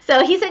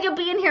 So he said, "You'll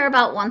be in here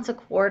about once a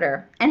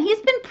quarter." And he's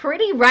been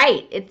pretty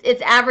right.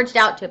 It's averaged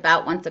out to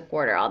about once a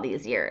quarter all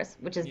these years,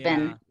 which has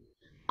been Yeah.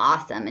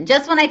 awesome. And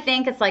just when I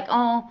think it's like,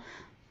 oh,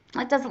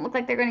 it doesn't look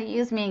like they're going to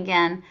use me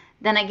again,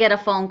 then I get a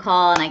phone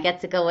call and I get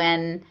to go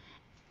in.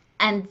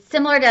 And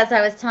similar to as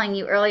I was telling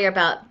you earlier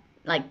about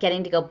like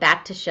getting to go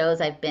back to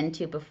shows I've been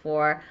to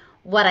before,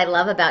 what I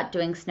love about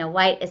doing Snow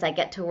White is I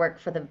get to work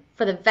for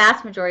the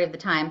vast majority of the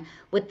time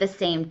with the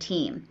same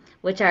team,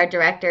 which are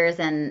directors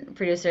and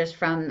producers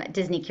from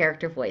Disney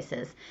character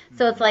voices.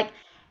 So it's Hmm. like,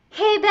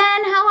 "Hey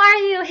Ben, how are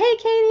you? Hey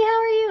Katie, how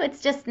are you?"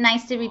 It's just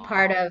nice to be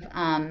part Aw. of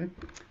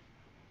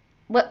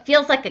what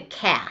feels like a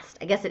cast.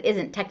 I guess it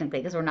isn't technically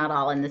because we're not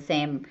all in the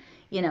same,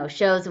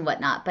 shows and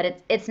whatnot.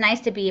 But it's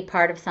nice to be a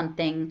part of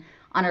something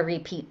on a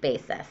repeat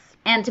basis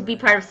and to be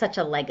Right. part of such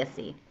a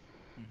legacy.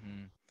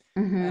 Hmm.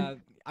 Hmm. Uh,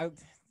 I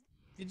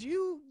did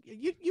you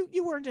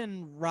weren't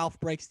in Ralph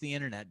Breaks the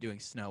Internet doing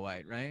Snow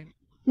White, right?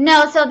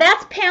 No, so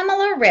that's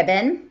Pamela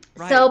Ribbon.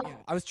 Right. So Yeah.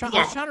 I was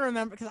yes, trying to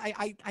remember because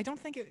I don't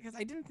think it because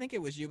I didn't think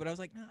it was you, but I was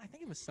like, no, I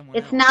think it was someone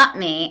it's else. not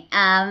me.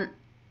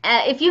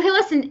 If you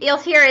listen, you'll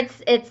hear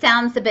it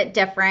sounds a bit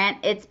different.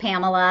 It's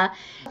Pamela.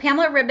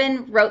 Pamela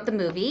Ribbon wrote the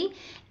movie,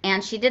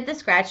 and she did the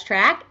scratch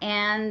track,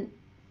 and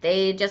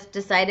they just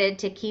decided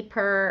to keep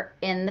her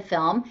in the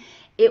film.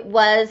 It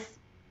was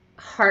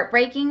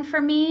heartbreaking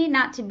for me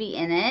not to be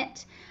in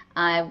it.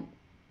 I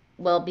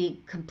will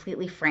be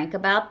completely frank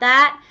about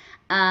that.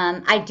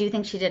 I do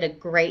think she did a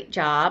great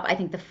job. I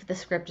think the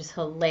script is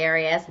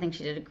hilarious. I think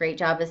she did a great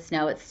job as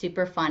Snow. It's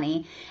super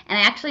funny. And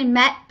I actually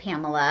met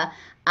Pamela.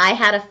 I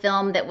had a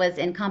film that was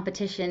in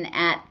competition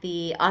at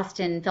the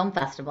Austin Film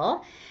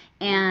Festival,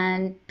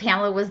 and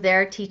Pamela was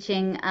there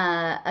teaching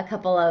a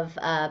couple of,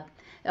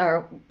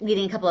 or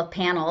leading a couple of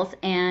panels.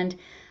 And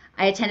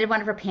I attended one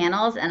of her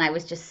panels, and I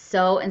was just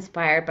so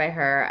inspired by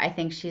her. I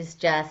think she's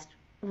just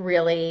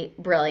really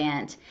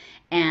brilliant.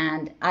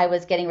 And I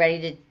was getting ready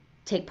to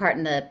take part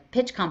in the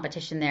pitch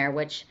competition there,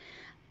 which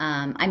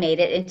I made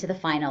it into the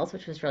finals,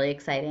 which was really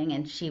exciting.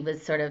 And she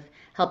was sort of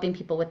helping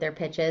people with their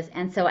pitches.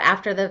 And so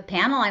after the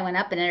panel, I went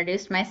up and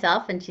introduced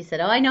myself, and she said,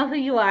 "Oh, I know who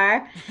you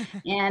are."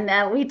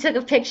 And we took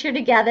a picture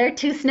together,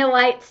 two Snow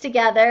Whites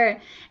together,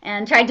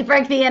 and tried to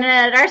break the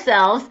internet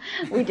ourselves.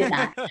 We did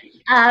not.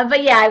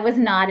 But yeah, I was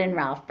not in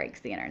Ralph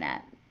Breaks the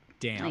Internet.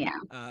 Damn.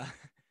 Yeah,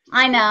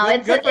 I know.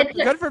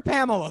 Good for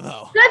Pamela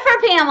though. Good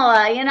for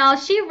Pamela.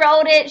 She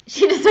wrote it.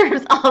 She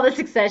deserves all the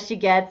success she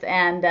gets,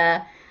 and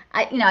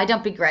I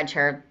don't begrudge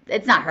her.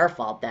 It's not her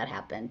fault that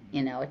happened.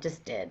 It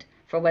just did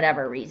for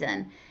whatever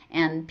reason.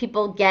 And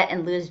people get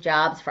and lose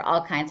jobs for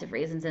all kinds of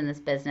reasons in this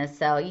business,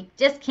 so you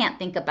just can't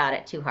think about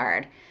it too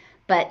hard.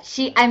 But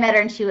I met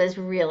her, and she was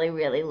really,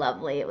 really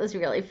lovely. It was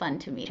really fun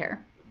to meet her.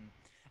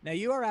 Now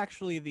you are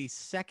actually the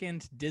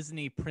second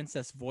Disney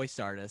princess voice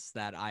artist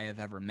that I have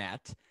ever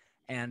met.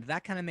 And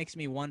that kind of makes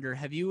me wonder,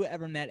 have you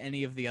ever met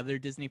any of the other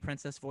Disney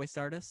princess voice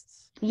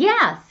artists?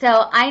 Yeah,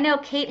 so I know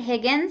Kate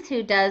Higgins,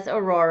 who does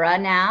Aurora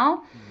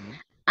now. Hmm.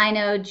 I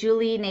know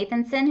Julie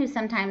Nathanson, who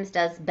sometimes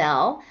does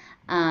Belle.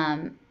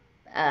 Um,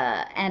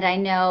 and I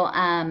know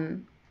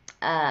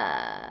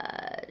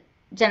uh,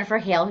 Jennifer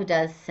Hale, who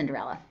does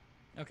Cinderella.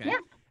 Okay. Yeah,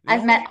 The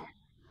I've met. only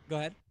Go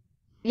ahead.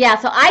 Yeah,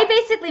 so I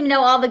basically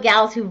know all the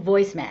gals who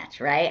voice match,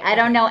 right? I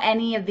don't Okay. know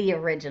any of the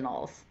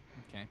originals.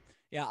 Okay.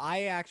 Yeah,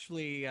 I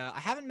actually I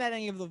haven't met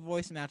any of the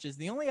voice matches.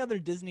 The only other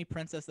Disney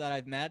princess that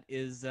I've met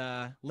is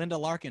Linda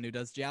Larkin, who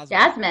does Jasmine.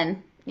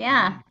 Jasmine.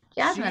 Yeah, Hmm.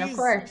 Jasmine, of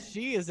course.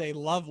 She is a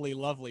lovely,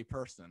 lovely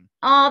person.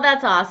 Oh,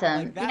 that's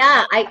awesome. Like Yeah,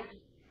 that I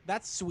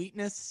that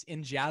sweetness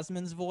in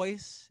Jasmine's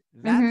voice,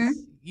 that's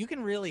Mm-hmm. you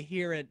can really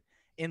hear it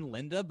in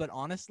Linda, but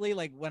honestly,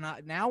 like when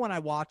I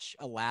watch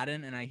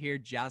Aladdin and I hear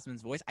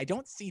Jasmine's voice, I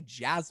don't see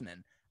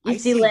Jasmine. You I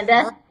see see her.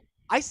 Linda?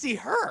 I see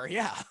her.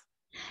 Yeah.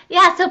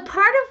 Yeah, so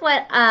part of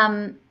what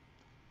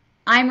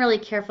I'm really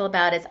careful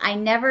about is I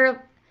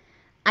never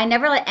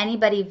let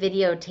anybody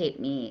videotape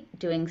me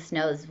doing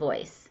Snow's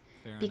voice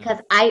Fair because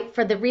enough.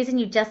 for the reason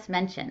you just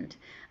mentioned,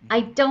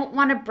 I Hmm. don't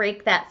want to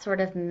break that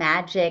sort of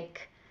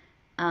magic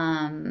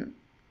um,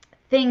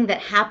 thing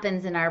that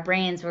happens in our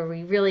brains where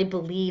we really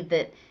believe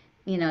that,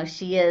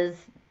 she is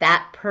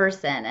that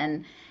person.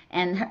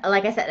 And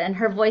like I said, and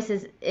her voice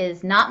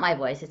is not my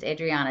voice, it's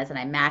Adriana's, and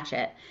I match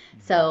it. Hmm.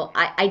 So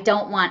I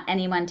don't want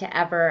anyone to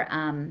ever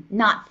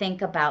not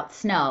think about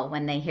Snow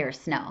when they hear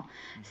Snow.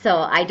 Hmm. So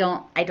I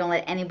don't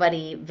let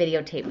anybody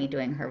videotape me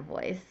doing her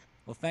voice.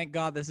 Well, thank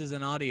God this is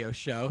an audio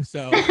show.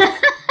 So,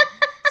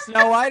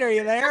 Snow White, are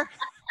you there?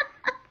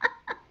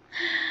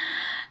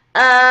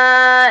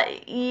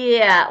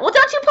 Yeah. Well,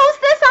 don't you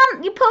post this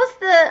on? You post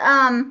the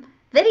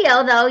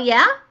video though,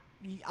 yeah?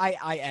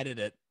 I edit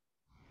it.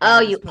 Like Oh,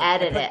 I you just I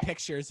edit put it.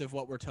 pictures of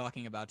what we're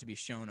talking about to be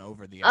shown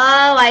over the Oh,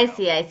 audio. I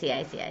see, I see,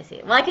 I see, I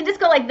see. Well, I can just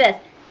go like this.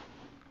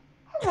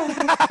 Hello.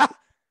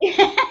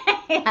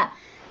 Yeah.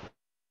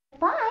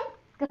 Goodbye.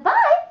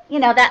 Goodbye.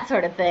 That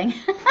sort of thing.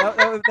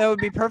 That would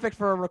be perfect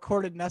for a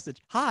recorded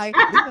message. Hi,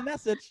 leave a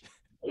message.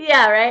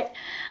 Yeah, right.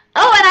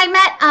 Oh, and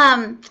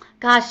I met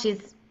gosh,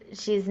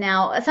 she's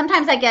now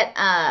sometimes I get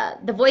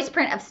the voice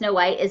print of Snow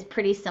White is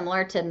pretty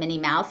similar to Minnie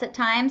Mouse at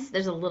times.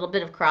 There's a little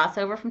bit of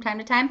crossover from time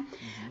to time.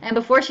 Hmm. And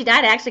before she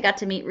died, I actually got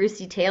to meet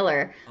Russi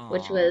Taylor,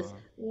 which was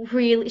Aw.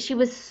 really she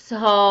was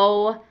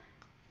so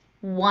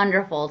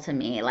wonderful to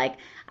me. Like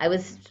I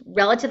was Hmm.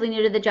 relatively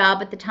new to the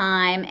job at the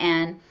time,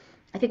 and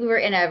I think we were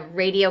in a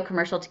radio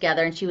commercial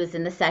together, and she was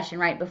in the session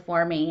right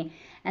before me.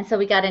 And so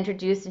we got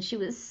introduced, and she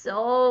was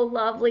so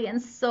lovely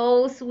and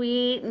so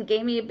sweet, and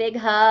gave me a big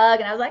hug.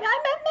 And I was like,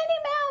 I met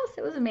Minnie Mouse.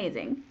 It was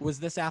amazing. Was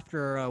this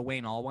after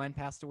Wayne Allwine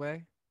passed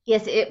away?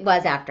 Yes, it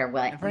was after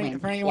And for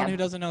Wayne. anyone Yeah, who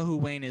doesn't know who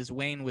Wayne is,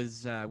 Wayne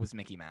was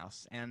Mickey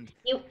Mouse, and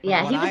from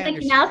yeah, what he was I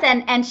Mickey understand, Mouse,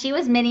 and she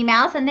was Minnie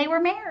Mouse, and they were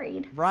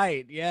married.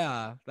 right?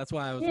 Yeah, that's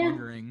why I was Yeah,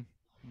 wondering.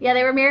 yeah,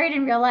 they Hmm. were married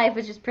in real life,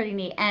 which is pretty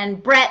neat.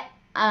 And Brett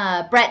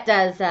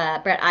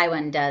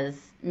Iwan does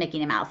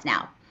Mickey Mouse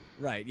now.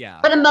 Right?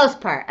 For Yeah. the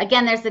most part.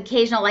 Again, there's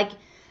occasional, like,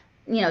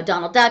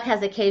 Donald Duck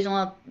has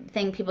occasional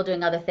thing, people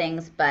doing other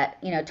things, but,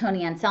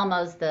 Tony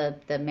Anselmo's the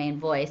main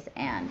voice,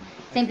 and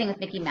I same feel, thing with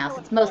Mickey I feel Mouse.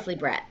 like It's mostly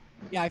Brett.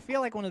 yeah, I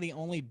feel like one of the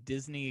only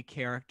Disney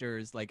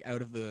characters like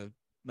out of the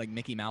like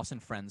Mickey Mouse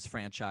and Friends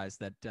franchise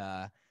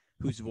that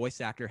whose voice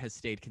actor has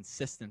stayed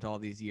consistent all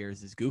these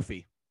years is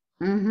Goofy.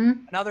 Mm-hmm.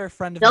 Another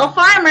friend of Bill mine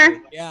who Farmer.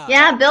 played, yeah,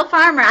 Yeah, Bill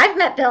Farmer. I've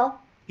met Bill.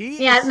 he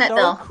Yeah, is I've met so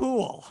Bill.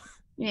 cool.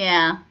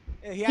 Yeah.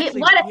 He He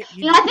actually what?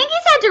 he I think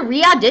he's had to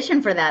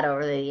re-audition for that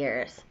over the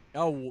years.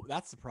 oh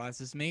that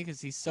surprises me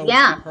because he's so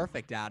Yeah.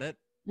 perfect at it.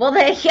 Well,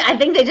 I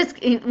think they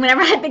just,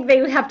 whenever I think they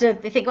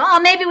think, well,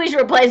 maybe we should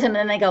replace him, and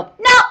then they go,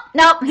 no,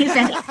 no, he's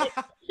fantastic.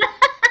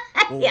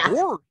 Well, Yeah.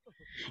 Lord.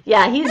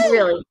 Yeah,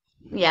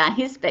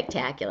 he's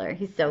spectacular.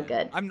 He's so And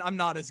good. I'm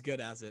not as good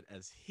as it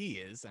as he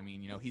is. I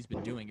mean, he's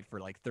been doing it for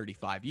like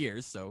 35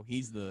 years, so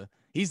he's the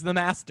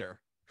master.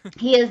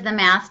 He is the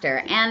master.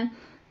 And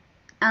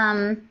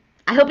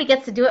I hope he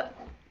gets to do it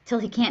till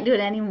he can't do it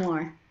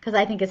anymore because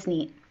I think it's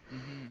neat.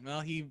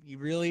 Well, he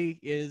really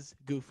is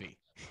goofy.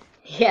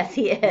 Yes,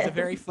 he He's a is.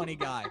 very funny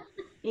guy.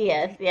 He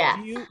is, yeah.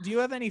 Do you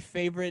have any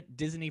favorite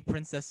Disney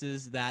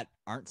princesses that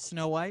aren't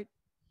Snow White?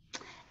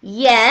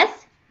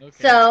 Yes.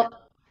 Okay. So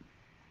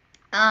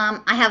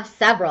I have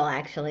several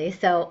actually.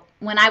 So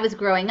when I was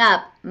growing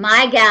up,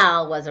 my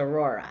gal was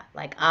Aurora.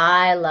 Like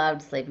I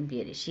loved Sleeping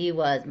Beauty. She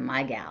was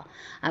my gal.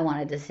 I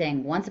wanted to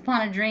sing Once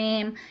Upon a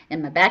Dream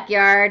in my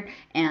backyard,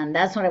 and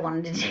that's what I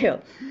wanted to do.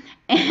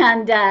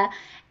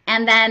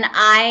 And then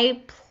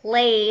I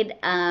played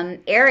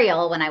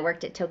Ariel when I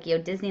worked at Tokyo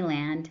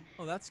Disneyland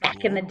Oh, that's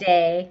back in the cool.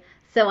 day.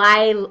 So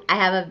I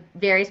have a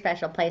very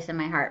special place in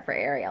my heart for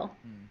Ariel.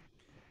 Hmm.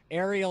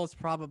 Ariel is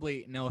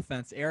probably no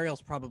offense.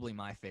 Ariel's probably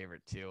my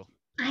favorite too.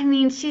 I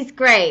mean, she's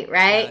great,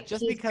 Yeah, right?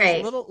 just She's because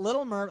great.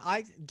 Little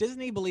Mermaid,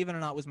 Disney, believe it or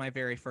not, was my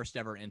very first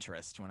ever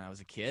interest when I was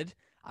a kid.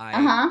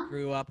 Uh I huh.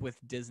 grew up with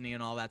Disney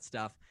and all that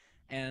stuff,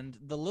 and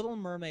The Little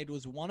Mermaid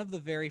was one of the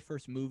very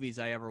first movies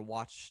I ever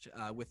watched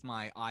with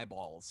my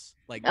eyeballs,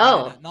 like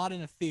Oh, not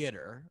in a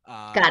theater.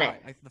 got it.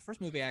 The first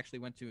movie I actually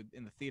went to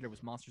in the theater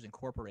was Monsters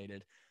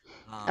Incorporated.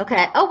 Um,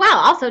 Okay. Oh,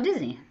 wow. Also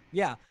Disney.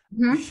 yeah,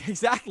 Hmm.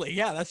 exactly.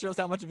 Yeah, that shows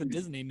how much of a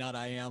Disney nut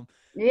I am.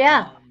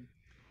 Yeah. Um,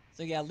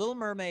 so yeah, Little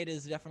Mermaid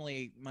is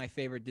definitely my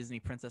favorite Disney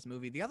princess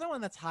movie. The other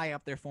one that's high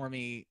up there for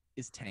me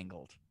is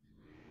Tangled,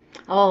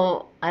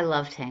 Oh, I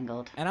love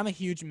Tangled. and I'm a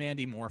huge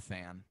Mandy Moore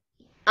fan.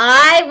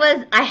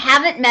 I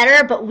haven't met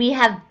her, but we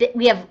have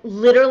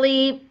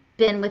literally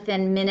been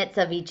within minutes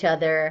of each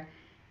other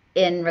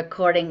in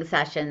recording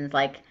sessions.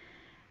 Like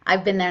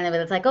I've been there and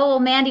it's like, oh, well,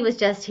 Mandy was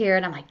just here,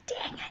 and I'm like,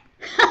 dang it.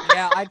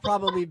 Yeah, I'd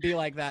probably be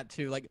like that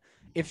too. Like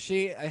if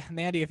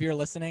Mandy, if you're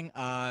listening,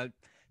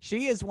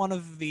 She is one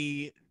of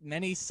the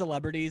many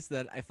celebrities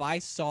that if I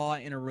saw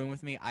in a room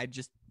with me, I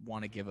just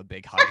want to give a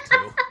big hug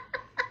to.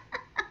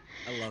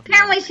 I love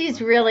Maddie Apparently, she's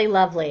Cooper. really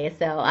lovely.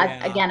 So,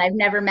 Yeah. I've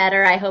never met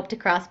her. I hope to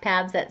cross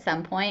paths at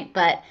some point.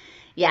 But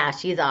yeah,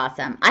 she's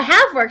awesome. I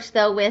have worked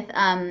though with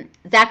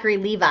Zachary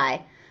Levi,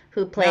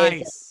 who plays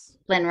Nice.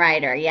 Flynn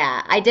Rider.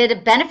 Yeah, I did a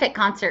benefit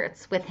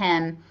concerts with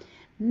him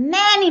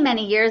many,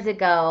 many years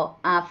ago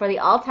for the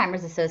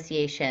Alzheimer's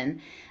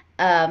Association.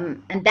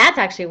 And that's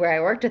actually where I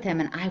worked with him,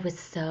 and I was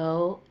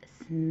so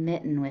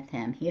smitten with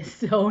him. He is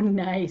so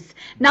nice.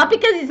 Not Mhm.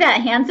 because he's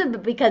that handsome,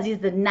 but because he's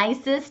the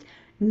nicest,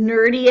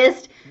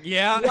 nerdiest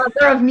Yeah.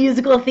 lover of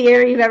musical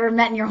theater you've ever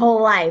met in your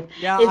whole life.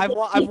 Yeah, It's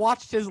I've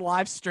watched his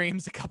live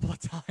streams a couple of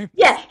times.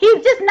 yeah,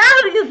 he's just not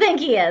what you think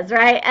he is,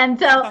 right? And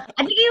so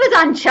I think he was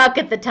on Chuck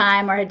at the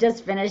time, or had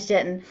just finished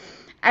it, and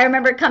I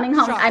remember coming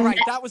home. Chuck, right.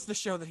 That was the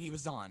show that he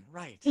was on.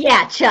 Right.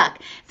 Yeah, Chuck.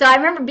 So I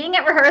remember being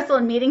at rehearsal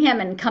and meeting him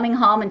and coming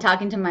home and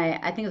talking to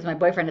I think it was my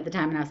boyfriend at the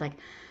time, and I was like,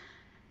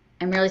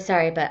 I'm really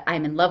sorry, but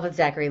I'm in love with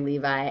Zachary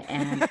Levi,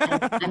 and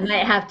I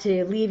might have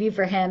to leave you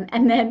for him.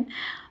 And then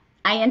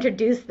I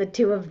introduced the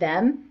two of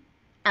them,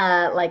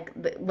 at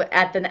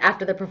the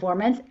after the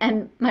performance,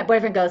 and my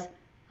boyfriend goes,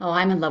 "Oh,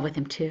 I'm in love with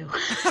him too."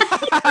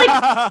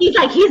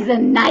 He's the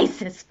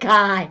nicest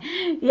guy.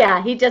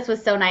 Yeah, he just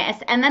was so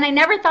nice. And then I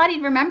never thought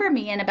he'd remember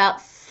me. And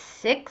about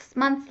 6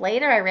 months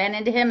later, I ran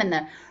into him in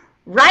the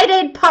Rite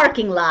Aid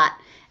parking lot,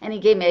 and he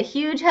gave me a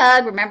huge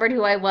hug, remembered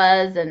who I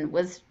was, and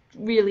was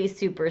really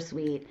super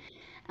sweet.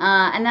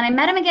 And then I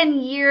met him again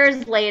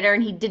years later,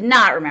 and he did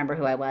not remember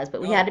who I was,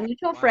 but we had a Oh,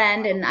 mutual wow.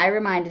 friend, and I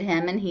reminded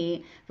him, and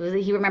he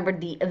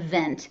remembered the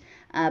event.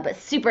 But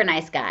super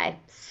nice guy,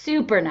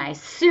 super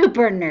nice,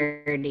 super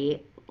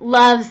nerdy,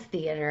 loves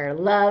theater,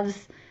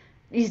 loves.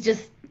 He's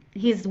just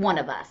he's one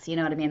of us. You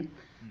know what I mean?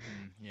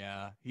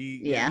 Yeah.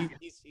 Yeah.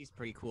 He's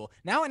pretty cool.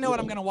 Now I know what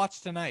I'm Yeah. gonna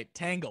watch tonight.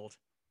 Tangled.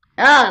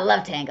 Oh, I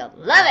love Tangled.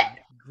 Love it.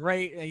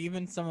 Great.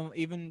 Even some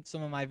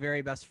of my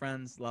very best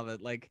friends love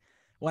it. Like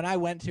when I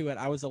went to it,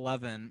 I was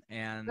 11,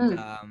 and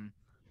Mm.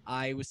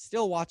 I was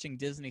still watching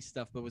Disney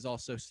stuff, but was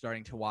also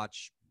starting to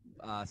watch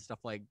stuff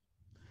like,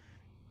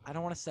 I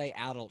don't want to say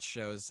adult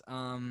shows.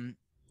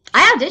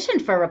 I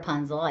auditioned for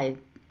Rapunzel. I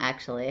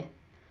actually.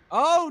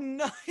 Oh,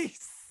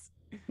 nice.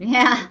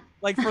 Yeah.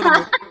 Like for the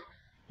movie.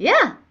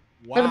 Yeah.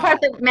 For the part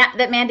Wow.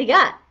 that Mandy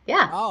got.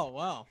 Yeah. Oh,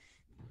 wow.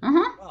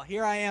 Uh-huh. Well,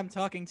 here I am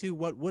talking to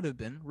what would have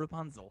been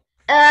Rapunzel.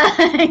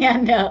 Yeah,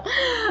 no.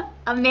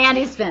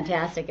 Mandy's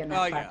fantastic in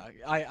Oh that part.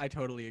 yeah, I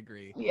totally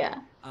agree. Yeah.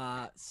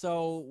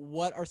 So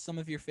what are some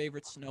of your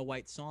favorite Snow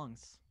White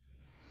songs?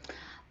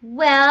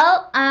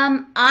 Well,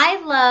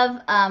 I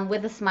love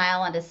 "With a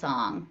Smile and a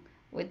Song"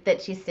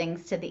 that she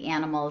sings to the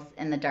animals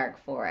in the dark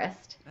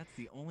forest. That's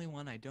the only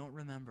one I don't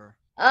remember.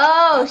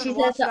 I Oh, haven't she says,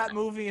 watched that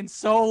movie in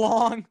so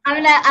long.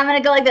 I'm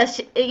gonna go like this.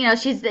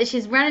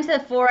 She's running to the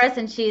forest,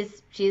 and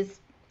she's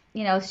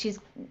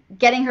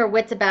getting her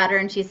wits about her,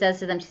 and she says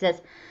to them, she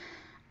says,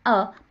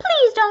 "Oh,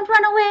 please don't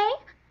run away.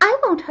 I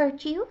won't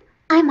hurt you.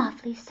 I'm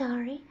awfully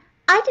sorry.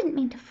 I didn't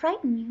mean to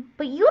frighten you,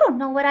 but you don't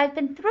know what I've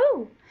been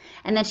through."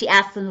 And then she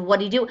asks them, "What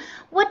do you do?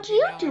 What do Okay,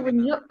 you now I do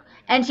when remember. you're?"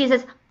 And she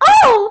says,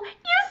 "Oh,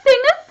 you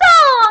sing a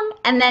song."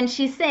 And then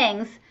she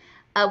sings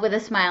with a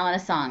smile and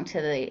a song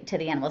to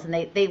the animals, and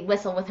they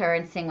whistle with her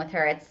and sing with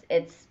her.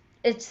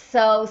 It's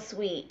so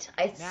sweet.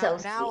 It's so Now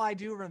sweet. I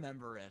do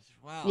remember it.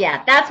 Wow.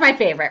 Yeah, that's my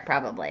favorite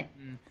probably.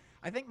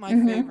 I think my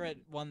Hmm. favorite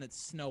one that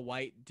Snow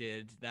White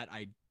did that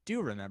I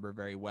do remember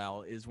very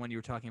well is one you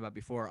were talking about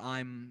before.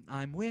 I'm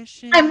I'm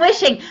wishing.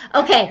 wishing. Yeah.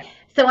 Okay,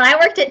 so when I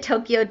worked at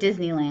Tokyo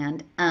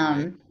Disneyland,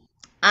 Right.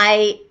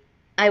 I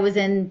I was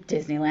in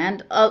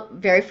Disneyland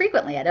very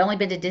frequently. I'd only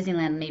been to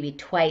Disneyland maybe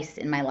twice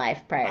in my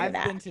life prior to I've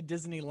that. been to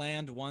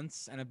Disneyland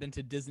once, and I've been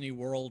to Disney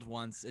World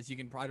once. As you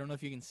can, I don't know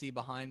if you can see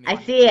behind I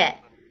me. see it.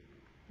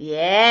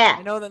 Yeah.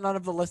 I know that none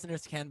of the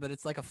listeners can, but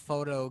it's like a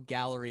photo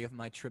gallery of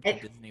my trip to I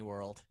Disney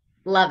World.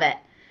 love it.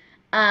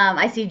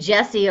 I see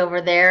Jesse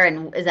over there,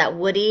 and is that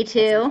Woody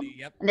That's too? Woody.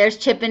 Yep. And there's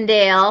Chip and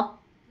Dale.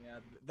 Yeah,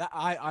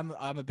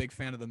 I'm a big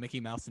fan of the Mickey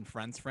Mouse and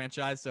Friends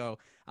franchise, so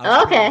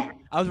Okay.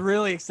 I was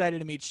really excited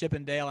to meet Chip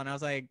and Dale, and I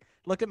was like,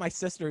 looked at my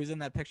sister who's in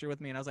that picture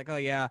with me, and I was like, oh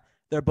yeah,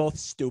 they're both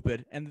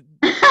stupid. And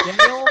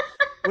Dale,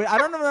 I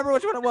don't remember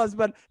which one it was,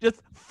 but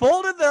just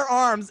folded their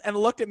arms and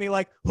looked at me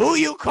like, who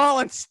you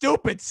calling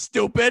stupid,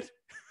 stupid?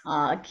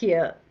 Aw,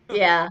 cute.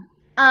 Yeah.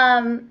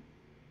 Um,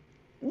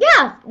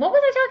 yeah. What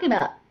was I talking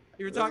about?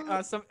 You were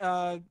talking some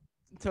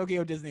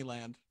Tokyo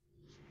Disneyland.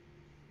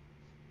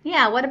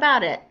 Yeah, what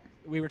about it?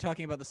 We were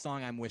talking about the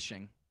song "I'm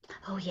Wishing."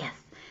 Oh, yes.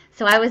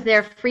 So I was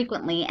there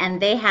frequently,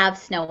 and they have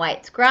Snow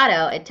White's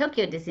Grotto at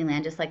Tokyo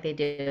Disneyland, just like they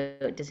do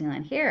at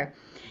Disneyland here.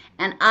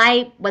 And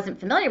I wasn't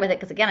familiar with it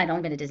because, again, I'd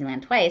only been to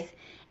Disneyland twice.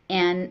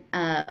 And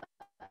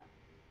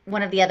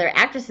one of the other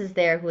actresses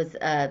there, who was,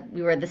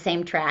 we were the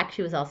same track,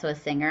 she was also a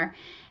singer.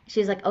 She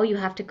was like, "Oh, you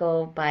have to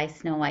go by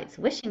Snow White's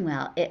wishing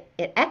well. It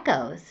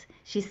echoes.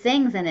 She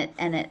sings,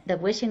 and the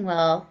wishing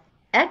well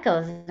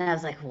echoes." And I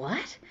was like,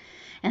 "What?"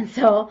 And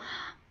so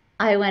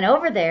I went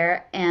over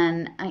there,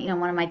 and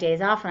one of my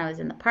days off when I was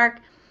in the park,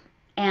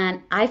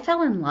 And I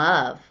fell in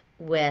love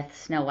with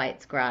Snow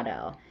White's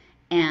grotto.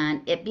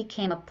 And it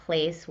became a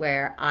place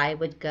where I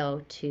would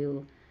go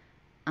to,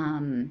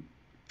 um,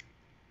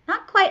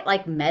 not quite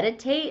like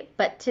meditate,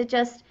 but to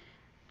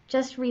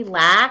just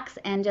relax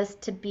and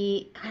just to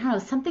be, I don't know,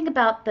 something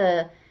about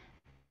the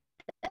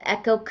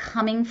echo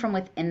coming from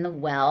within the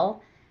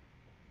well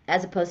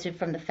as opposed to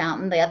from the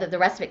fountain. The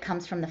rest of it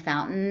comes from the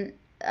fountain,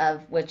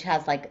 of which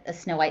has like a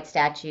Snow White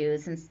statue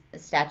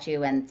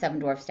and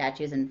seven dwarf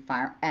statues and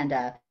farm and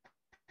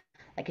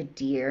like a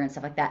deer and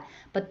stuff like that.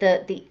 But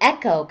the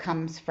echo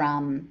comes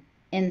from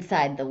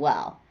inside the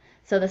well.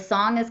 So the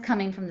song is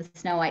coming from the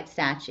Snow White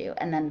statue,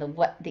 and then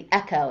the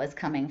echo is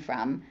coming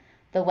from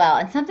the well.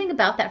 And something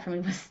about that for me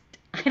was,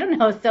 I don't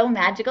know, so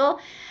magical.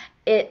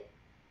 It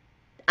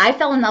I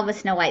fell in love with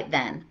Snow White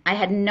then. I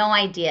had no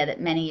idea that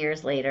many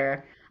years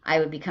later I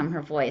would become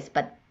her voice,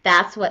 but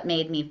that's what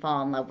made me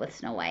fall in love with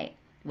Snow White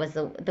was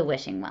the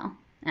wishing well,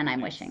 and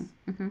I'm wishing.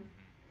 Nice. Hmm.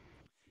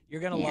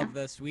 You're gonna Yeah. love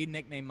this. We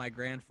nicknamed my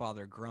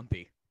grandfather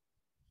Grumpy.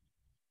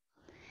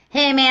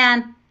 Hey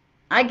man,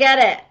 I get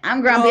it.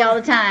 I'm grumpy Well, all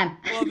the time.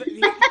 well,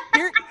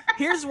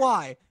 here's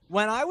why.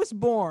 When I was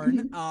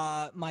born,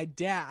 my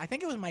dad, I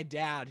think it was my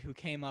dad who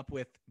came up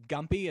with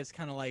Gumpy as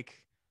kind of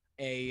like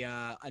a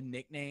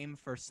nickname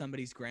for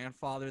somebody's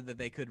grandfather that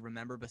they could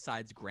remember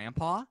besides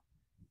Grandpa,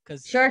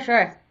 because Sure,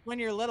 sure. when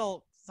you're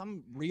little,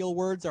 some real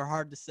words are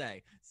hard to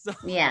say. So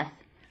Yes.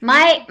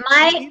 even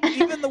My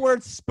even the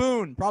word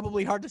spoon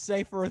probably hard to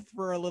say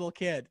for a little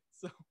kid.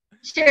 So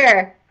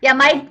Sure. Yeah,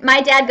 yeah,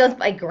 my dad goes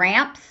by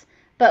Gramps,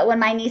 but when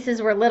my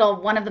nieces were little,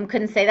 one of them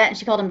couldn't say that and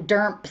she called him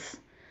Dermps.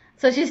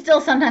 So she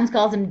still sometimes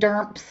calls him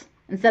Dermps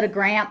instead of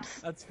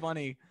Gramps. that's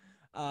funny.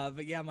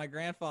 But yeah, my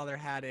grandfather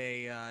had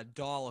a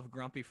doll of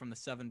Grumpy from the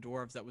Seven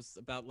Dwarves that was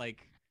about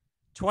like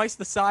twice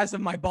the size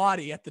of my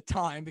body at the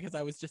time because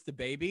I was just a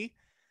baby.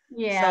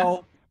 Yeah.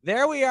 So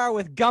there we are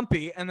with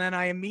Gumpy, and then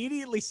I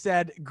immediately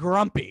said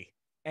Grumpy,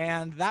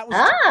 and that was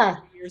Ah,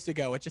 20 years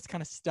ago. It just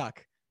kind of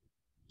stuck.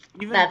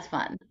 Even that's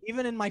fun.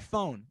 even in my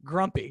phone,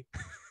 Grumpy,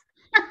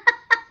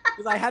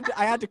 because I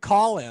had to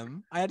call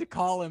him. I had to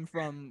call him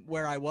from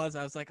where I was.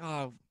 I was like,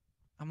 oh,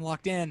 I'm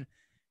locked in,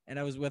 and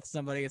I was with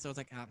somebody, so I was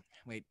like, oh,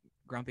 wait,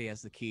 Grumpy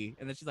has the key,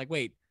 and then she's like,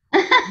 wait,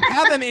 you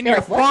have him in You're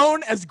your like, what?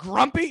 phone as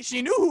Grumpy?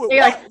 She knew who it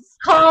You're like, was.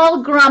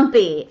 call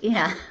Grumpy.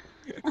 Yeah,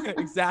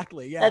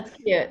 Exactly. Yeah. that's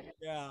cute.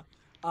 Yeah.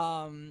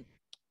 Um,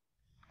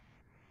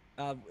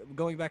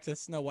 going back to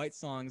Snow White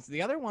songs,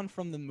 the other one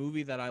from the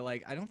movie that I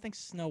like, I don't think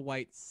Snow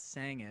White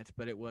sang it,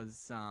 but it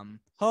was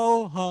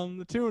Ho hum,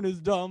 the tune is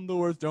dumb, the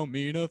words don't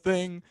mean a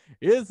thing.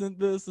 Isn't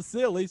this a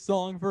silly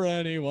song for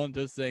anyone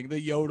to sing? The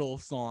yodel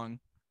song.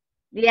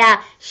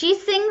 Yeah, she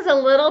sings a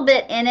little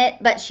bit in it,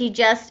 but she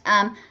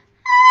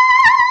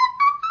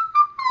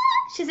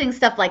sings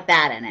stuff like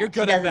that in You're it. She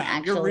good at doesn't that.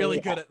 You're really actually.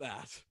 good at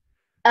that.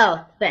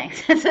 Oh,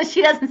 thanks. So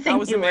she doesn't That sing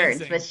was any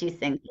words, but amazing. she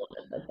sings a little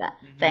bit like that.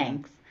 Mm-hmm.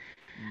 Thanks.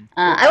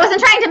 Well, I wasn't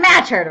trying to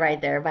match her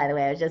right there, by the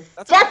way. I was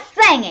that's okay. just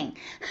singing.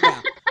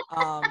 Yeah.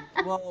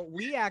 Well,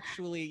 we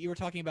actually, you were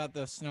talking about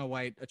the Snow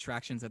White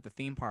attractions at the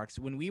theme parks.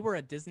 When we were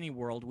at Disney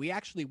World, we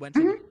actually went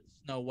to the Mhm.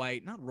 Snow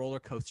White, not roller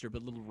coaster,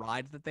 but little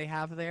ride that they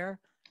have there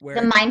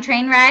The where it, mine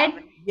train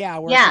ride. yeah,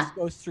 where it Yeah. just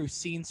goes through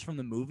scenes from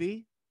the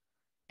movie.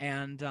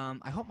 And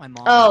I hope my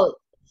mom does Oh,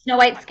 Snow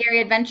White's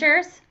Scary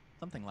Adventures.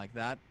 something like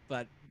that.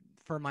 But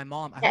for my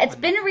mom, I Yeah, hope it's my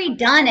mom. been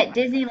redone at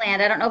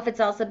Disneyland. I don't know if it's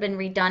also been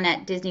redone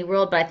at Disney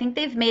World, but I think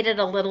they've made it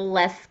a little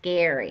less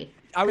scary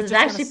I was because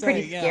it's just gonna actually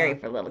pretty say, scary yeah.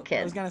 for little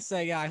I was kids. gonna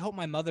say, yeah. I hope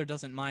my mother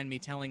doesn't mind me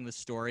telling the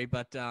story,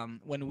 but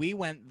when we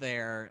went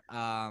there,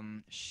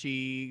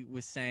 she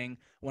was saying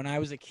when I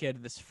was a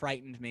kid, this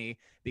frightened me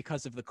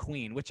because of the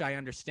Queen, which I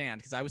understand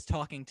because I was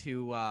talking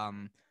to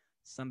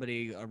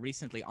somebody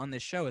recently on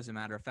this show. As a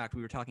matter of fact,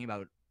 we were talking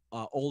about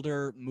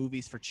older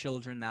movies for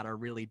children that are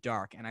really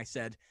dark, and I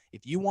said,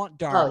 if you want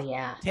Oh dark,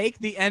 yeah. take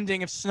the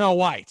ending of Snow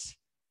White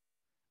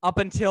up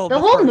until The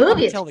whole up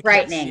movie is until the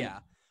kiss. frightening. Yeah.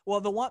 Well,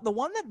 the one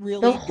that The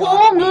really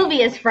got whole me,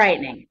 movie is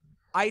frightening.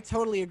 I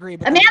totally agree,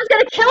 A man's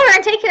gonna kill her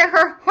and take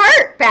her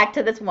heart back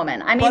to this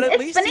woman. I but mean, at it's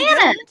least he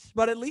bananas. didn't.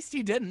 But at least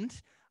he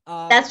didn't.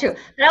 That's But true.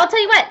 But I'll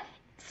tell you what,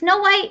 Snow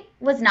White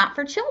was not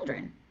for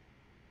children.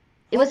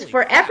 It was holy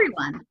for crap!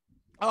 everyone,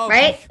 Oh,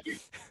 okay, right?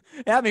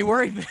 had me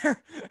worried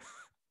there.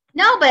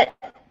 No, but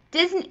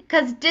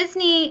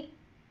Disney,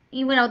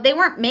 you know, they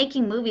weren't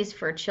making movies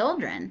for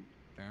children.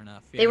 Fair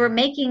enough. They Yeah. were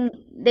making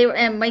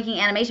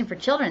animation for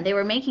children. They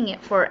were making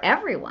it for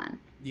everyone.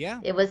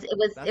 Yeah, It was it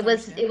was that's it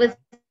was it was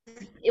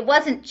understandable. it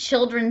wasn't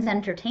children's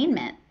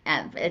entertainment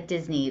at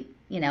Disney.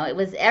 You know, it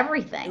was It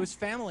everything. was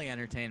family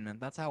entertainment.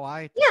 That's how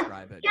I Yeah,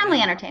 describe it. family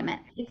Yeah.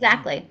 entertainment. Hmm.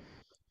 Exactly.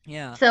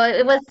 Yeah. So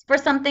it was for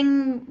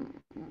something,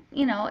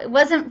 you know, it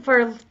wasn't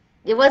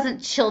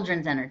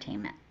children's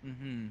entertainment.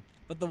 Hmm.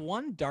 But the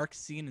one dark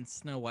scene in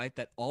Snow White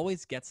that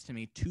always gets to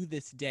me to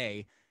this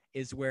day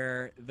is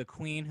where the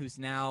queen, who's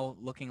now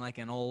looking like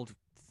an old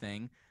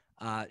thing,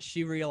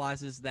 she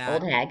realizes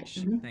Old that. hag.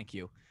 Thank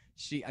you.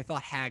 I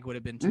thought hag would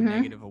have been too Hmm.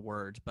 negative a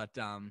word, but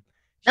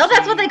No,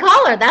 that's what they She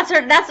call her.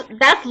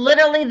 That's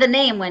literally the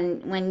name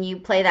when you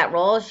play that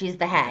role. She's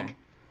the okay. hag.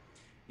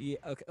 Yeah,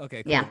 okay,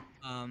 okay, Yeah. cool.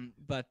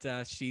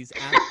 But she's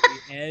at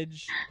the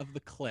edge of the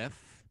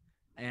cliff,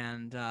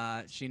 and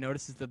she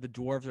notices that the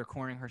dwarves are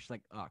cornering her. She's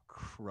like, "Oh,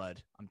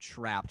 crud! I'm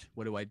trapped.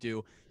 What do I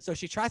do?" So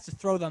she tries to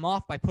throw them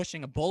off by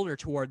pushing a boulder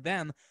toward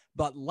them,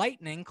 but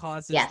lightning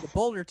causes the Yes.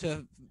 boulder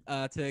to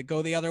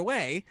go the other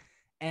way,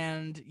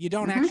 and you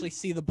don't Mm-hmm. actually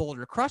see the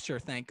boulder crush her,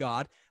 thank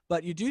God.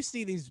 But you do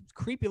see these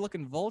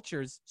creepy-looking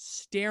vultures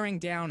staring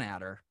down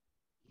at her.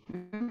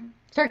 Mm-hmm.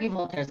 Turkey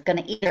vulture's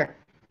gonna eat her.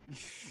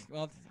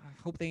 Well, I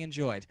hope they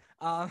enjoyed.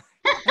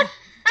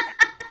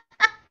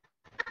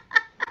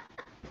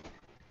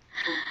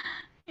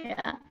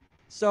 Yeah.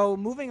 So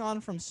moving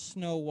on from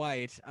Snow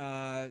White,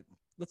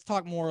 let's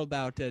talk more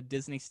about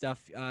Disney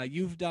stuff.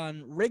 You've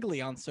done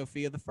Wrigley on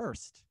Sophia the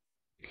First.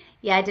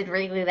 Yeah, I did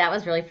Wrigley. That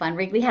was really fun.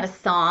 Wrigley had a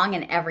song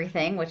and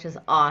everything, which was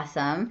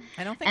awesome.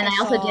 I don't think And I I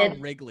also saw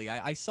did. Wrigley.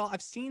 I've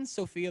seen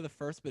Sophia the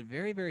First, but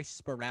very, very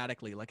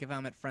sporadically. Like if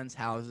I'm at friends'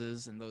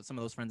 houses, and some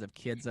of those friends have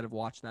kids that have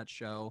watched that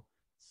show.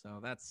 So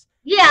that's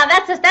Yeah,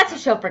 that's a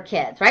show for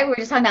kids, right? We were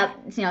just talking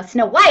about,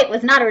 Snow White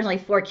was not originally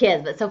for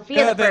kids, but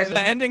Sophia the the the, First the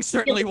was ending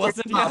certainly super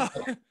wasn't. small Yeah.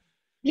 kids.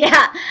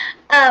 Yeah.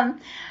 Um,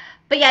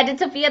 but yeah, I did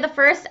Sophia the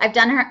First. I've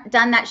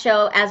done that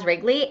show as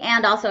Wrigley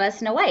and also as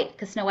Snow White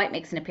because Snow White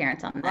makes an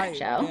appearance on that Right.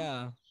 show.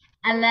 Yeah.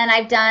 And then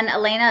I've done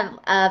Elena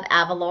of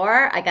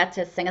Avalor. I got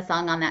to sing a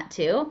song on that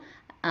too.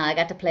 I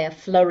got to play a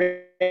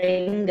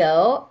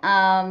Floringo.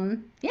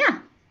 Yeah,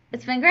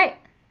 it's been great.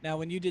 Now,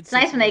 when you did It's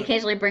nice when Sophia they the,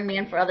 occasionally bring me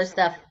in for other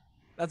stuff.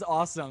 that's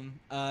awesome.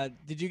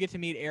 Did you get to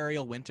meet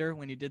Ariel Winter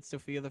when you did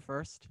Sophia the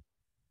First?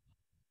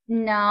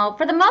 No,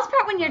 for the most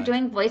part, when you're Crud.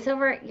 doing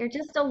voiceover, you're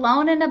just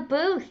alone in a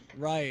booth.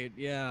 Right.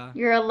 Yeah.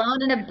 You're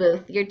alone in a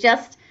booth. You're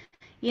just,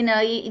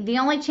 the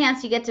only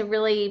chance you get to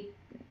really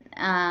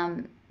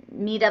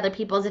meet other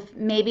people is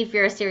if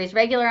you're a series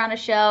regular on a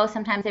show.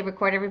 Sometimes they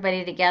record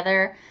everybody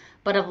together,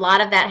 but a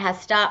lot of that has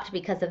stopped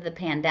because of the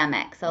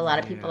pandemic. So a lot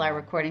of people are Yeah.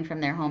 recording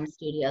from their home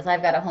studios.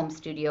 I've got a home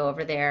studio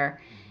over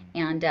there, Mhm.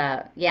 and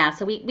yeah,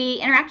 so we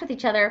interact with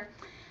each other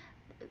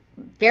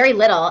very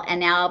little, and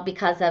now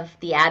because of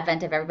the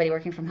advent of everybody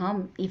working from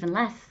home, even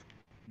less,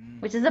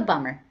 Mm, which is a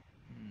bummer.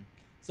 mm.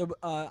 So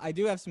I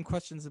do have some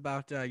questions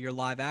about your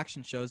live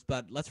action shows,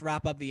 but let's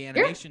wrap up the Sure.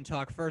 animation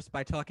talk first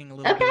by talking a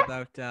little bit Okay.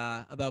 about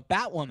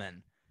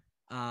Batwoman.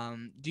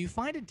 Do you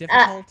find it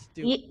Uh, difficult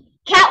to?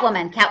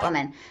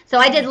 Catwoman. So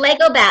I did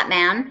Lego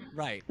Batman.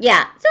 Right.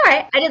 Yeah, it's all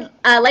right. I did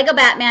Lego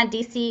Batman,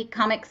 DC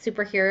Comics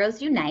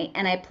Superheroes Unite,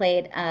 and I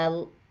played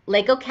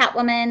Lego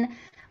Catwoman,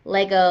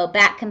 Lego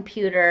Bat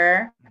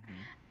Computer,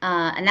 Hmm.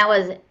 and that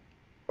was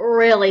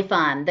really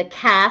fun. The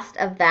cast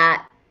of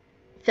that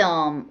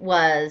film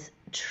was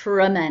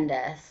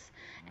tremendous,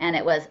 and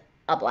it was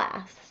a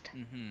blast.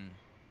 Hmm.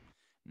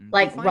 Do you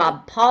Like find it?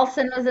 Rob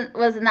Paulson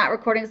was in that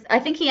recording. I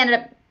think he ended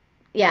up,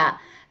 yeah.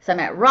 So I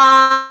met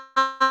Rob,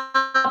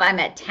 I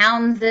met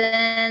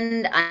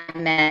Townsend, I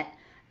met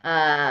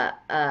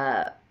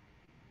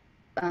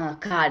oh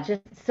God,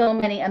 just so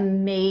many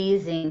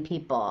amazing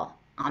people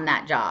on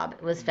that job.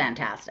 It was Mm,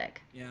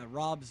 fantastic. yeah,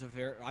 Rob's a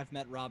very. I've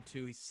met Rob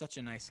too. He's such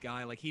a nice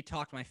guy. Like he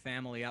talked my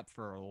family up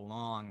for a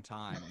long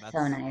time. So That's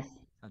nice.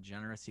 how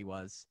generous he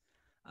was.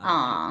 Uh, and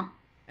Aw,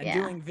 and yeah,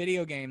 doing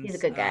video he's a games,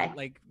 good guy.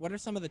 like what are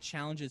some of the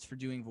challenges for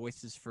doing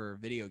voices for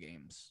video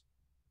games?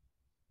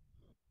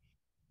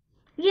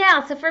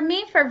 Yeah, so for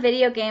me, for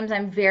video games,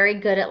 I'm very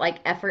good at like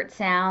effort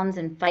sounds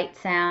and fight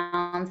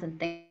sounds and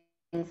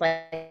things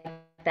like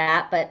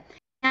that. But you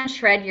can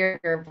shred your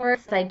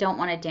voice. I don't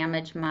want to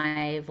damage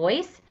my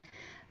voice.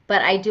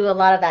 But I do a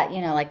lot of that,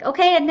 like,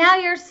 okay, and now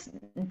you're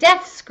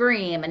death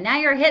scream, and now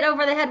you're hit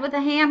over the head with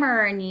a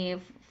hammer, and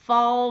you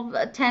fall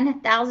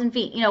 10,000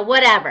 feet,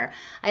 whatever.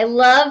 I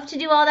love to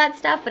do all that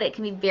stuff, but it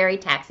can be very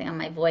taxing on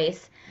my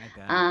voice. I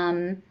bet.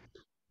 Um,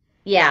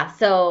 yeah,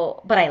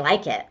 so, but I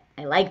like it.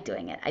 I like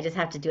doing it. I just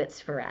have to do it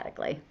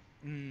sporadically.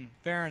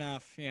 Fair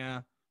enough.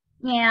 Yeah.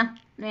 Yeah,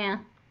 yeah.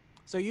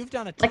 So you've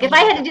done a Like if ton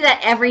I of had to do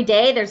that every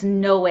day, there's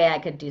no way I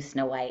could do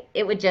Snow White.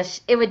 It would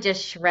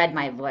just shred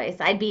my voice.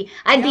 I'd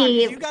yeah,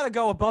 because be you got to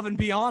go above and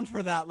beyond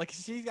for that. Like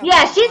she's got Yeah,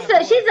 such a she's high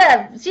a she's voice.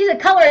 a she's a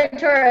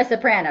coloratura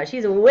soprano.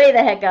 She's way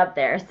the heck up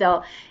there.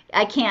 So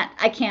I can't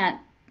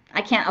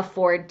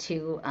afford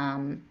to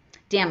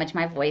damage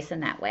my voice in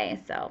that way.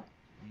 So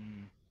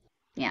Mm,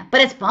 yeah,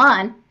 but it's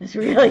fun. It's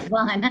really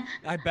fun.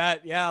 I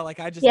bet. Yeah, like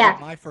I just did Yeah.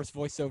 my first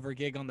voiceover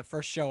gig on the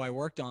first show I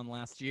worked on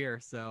last year.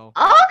 So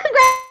Oh,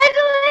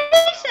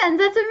 congratulations!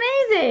 That's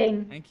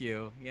amazing. thank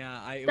you.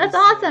 Yeah, I it That's was.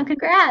 awesome.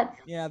 Congrats.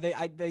 Yeah,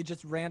 they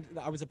just ran.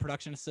 I was a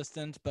production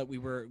assistant, but we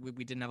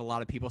didn't have a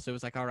lot of people, so it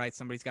was like, all right,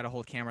 somebody's got to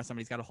hold camera,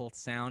 somebody's got to hold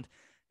sound,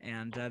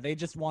 and they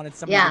just wanted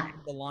somebody to Yeah. read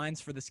the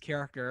lines for this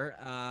character,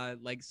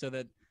 like so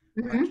that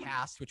our Hmm.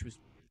 cast, which was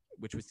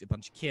a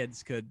bunch of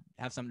kids, could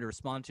have something to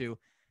respond to.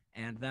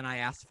 And then I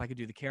asked if I could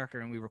do the character,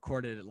 and we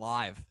recorded it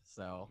live.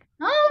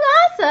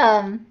 Oh,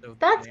 awesome. So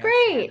That's they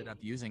actually ended great. up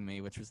using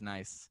me, which was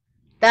nice.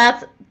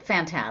 That's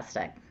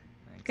fantastic.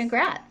 Thanks.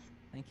 Congrats.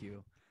 Thank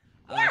you.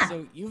 Yeah.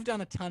 So you've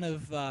done a ton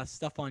of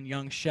stuff on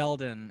Young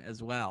Sheldon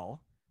as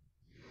well.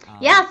 Um,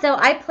 Yeah, so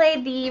I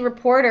played the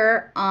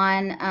reporter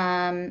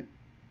on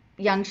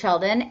Young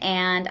Sheldon,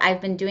 and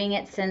I've been doing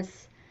it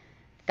since,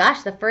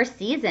 gosh, the first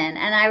season.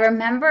 And I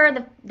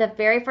remember the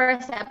very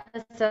first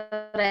episode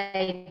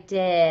I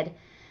did.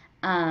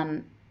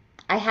 Um,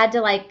 I had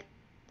to like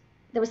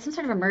there was some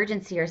sort of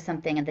emergency or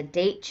something, and the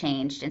date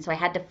changed, and so I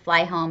had to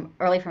fly home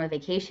early from a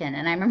vacation.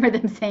 And I remember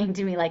them saying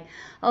to me like,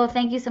 "Oh,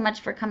 thank you so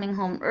much for coming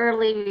home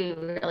early. We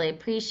really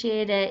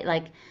appreciate it.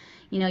 Like,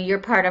 you're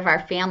part of our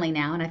family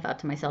now." And I thought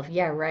to myself,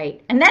 "Yeah,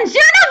 right." And then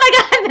sure enough,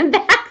 like I've been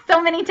back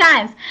so many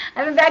times.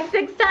 I've been back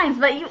 6 times.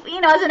 But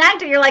as an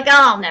actor, you're like, "Oh,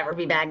 I'll never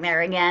be back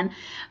there again."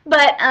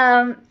 But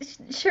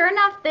sure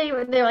enough,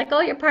 they're like,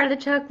 "Oh, you're part of the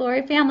Chuck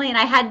Lorre family." And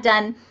I had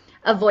done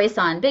a voice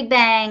on Big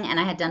Bang, and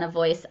I had done a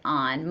voice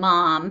on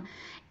Mom,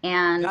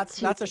 and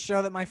that's a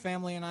show that my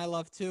family and I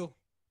love too.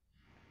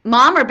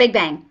 Mom or Big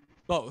Bang?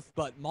 Both,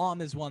 but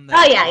Mom is one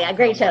Oh that yeah, we yeah, all kind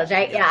great of shows, watch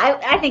right? Yeah,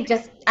 together. I think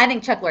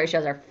Chuck Lorre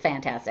shows are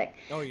fantastic.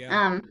 Oh yeah.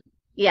 Um,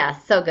 yeah,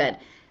 so good.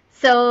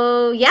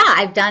 So yeah,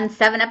 I've done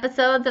 7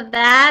 episodes of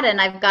that,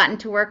 and I've gotten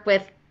to work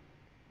with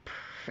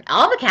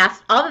all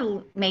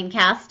the main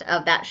cast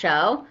of that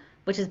show,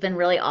 which has been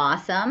really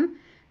awesome.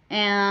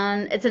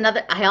 And it's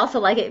another. I also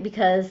like it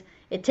because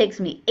it takes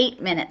me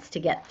 8 minutes to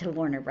get to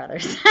Warner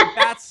Brothers.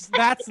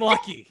 That's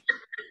lucky.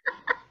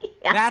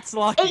 Yeah, That's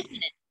 8 minutes.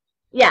 lucky.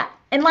 Yeah,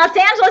 in Los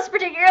Angeles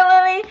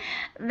particularly,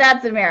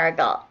 that's a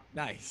miracle.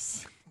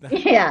 Nice.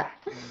 Yeah.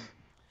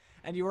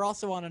 And you were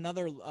also on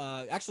another,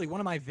 actually one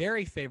of my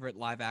very favorite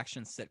live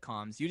action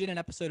sitcoms. You did an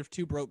episode of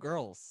Two Broke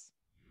Girls.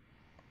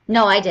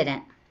 No, I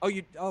didn't.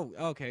 Oh,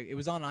 okay. It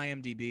was on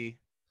IMDb.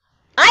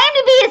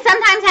 IMDb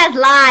sometimes has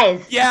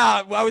lies.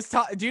 Yeah, well,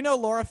 do you know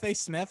Laura Faye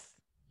Smith?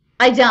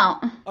 I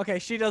don't. Okay,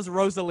 she does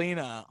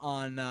Rosalina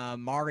on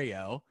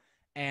Mario,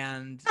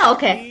 and Oh,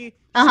 okay. she's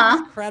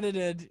Uh-huh.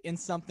 credited in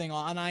something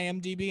on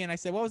IMDb, and I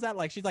said, "What was that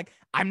like?" She's like,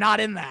 "I'm not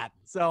in that."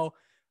 So,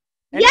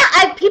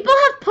 Yeah, people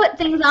have put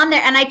things on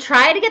there, and I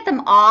try to get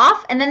them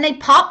off, and then they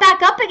pop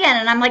back up again,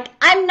 and I'm like,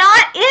 I'm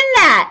not in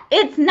that.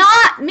 It's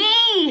not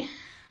me.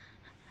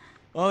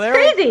 well,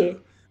 Crazy.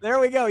 there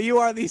we go. You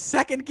are the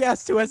second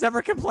guest who has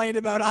ever complained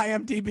about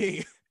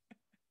IMDb.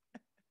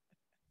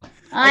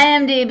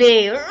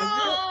 IMDb.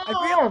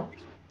 I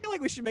feel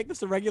like we should make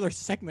this a regular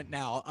segment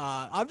now.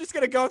 I'm just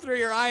gonna go through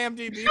your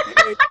IMDb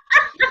page.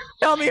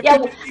 Tell me if Yeah, you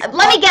did these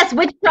let me guess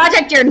which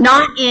project you're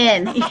not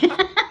in.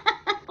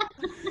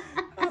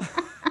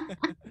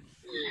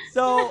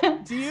 So,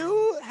 do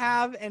you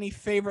have any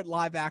favorite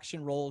live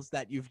action roles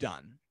that you've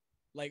done?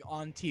 Like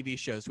on TV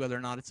shows, whether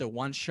or not it's a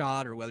one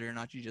shot or whether or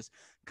not you just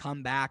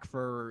come back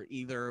for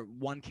either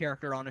one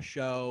character on a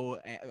show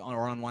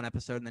or on one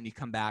episode and then you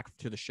come back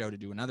to the show to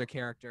do another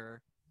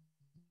character.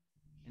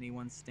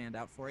 Anyone stand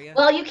out for you?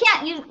 Well, you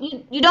can't.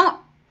 You don't.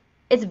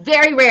 It's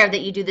very rare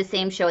that you do the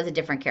same show as a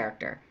different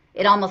character.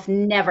 It almost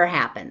never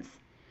happens.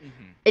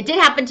 Mm-hmm. It did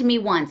happen to me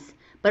once,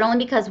 but only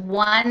because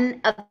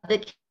one of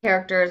the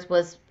characters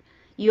was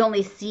you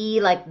only see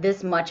like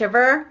this much of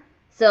her,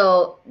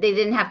 so they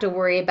didn't have to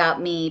worry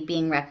about me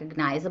being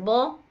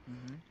recognizable.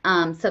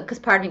 So because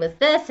part of me was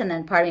this, and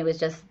then part of me was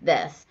just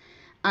this.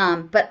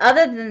 But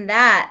other than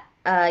that,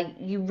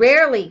 you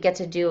rarely get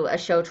to do a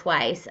show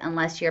twice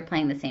unless you're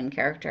playing the same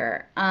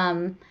character.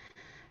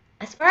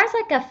 As far as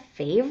like a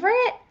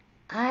favorite,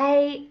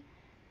 I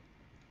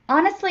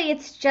honestly,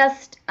 it's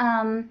just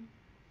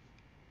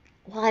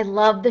well, I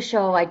love the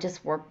show I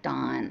just worked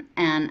on,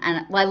 and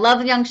well, I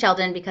love Young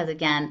Sheldon because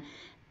again,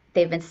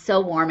 they've been so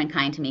warm and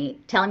kind to me,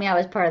 telling me I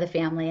was part of the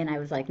family, and I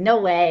was like, no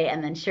way.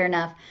 And then sure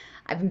enough,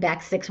 I've been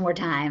back 6 more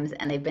times,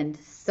 and they've been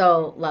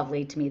so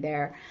lovely to me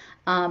there.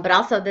 But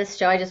also this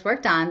show I just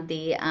worked on,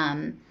 the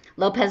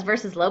Lopez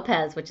versus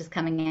Lopez, which is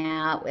coming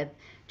out with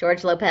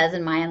George Lopez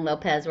and Mayan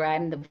Lopez, where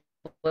I'm the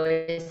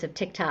voice of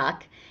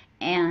TikTok.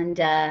 And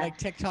like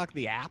TikTok,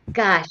 the app?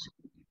 gosh,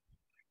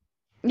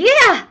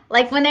 yeah,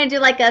 like when they do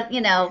like a,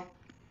 the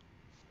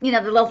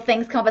little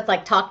things come up, it's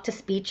like talk to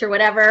speech or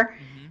whatever.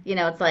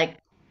 It's like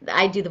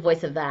I do the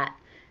voice of that.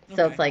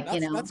 So Okay, it's like,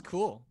 that's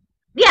cool.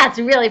 yeah, it's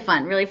really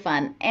fun, really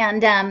fun.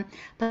 And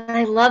but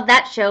I love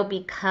that show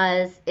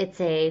because it's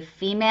a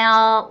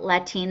female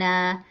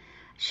Latina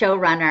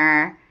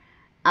showrunner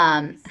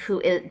who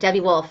is Debbie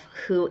Wolf,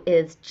 who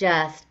is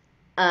just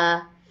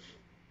a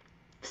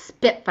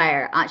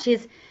spitfire.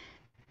 She's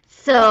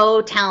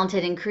so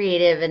talented and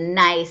creative and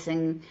nice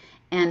and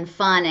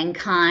fun and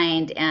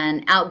kind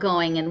and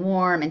outgoing and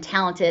warm and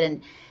talented,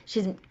 and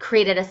she's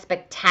created a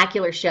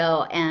spectacular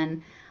show.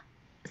 And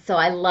so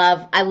I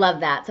love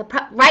that. So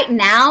right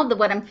now,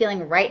 what I'm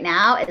feeling right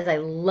now is I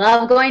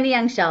love going to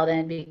Young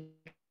Sheldon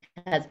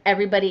because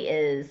everybody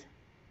is,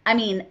 I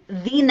mean,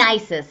 the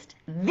nicest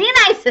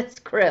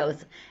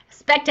crews,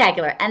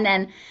 spectacular. And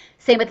then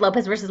same with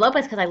Lopez versus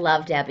Lopez because I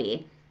love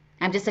Debbie.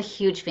 I'm just a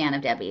huge fan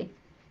of Debbie.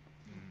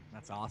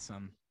 That's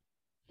awesome.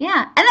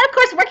 Yeah, and then of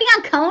course working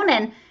on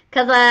Conan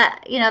because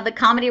the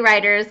comedy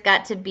writers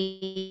got to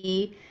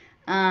be,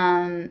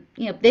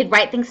 they'd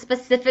write things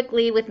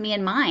specifically with me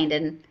in mind,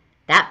 and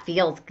That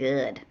feels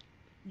good.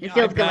 It Yeah, I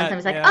feels good when bet.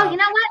 somebody's like, oh, Yeah. you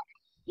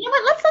know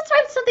what, let's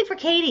write something for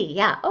Katie.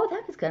 Yeah, oh,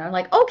 that was good. I'm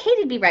like, oh,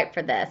 Katie'd be right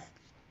for this.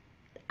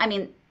 I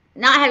mean,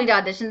 not having to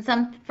audition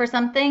for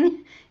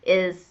something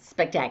is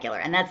spectacular,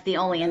 and that's the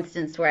only Yeah.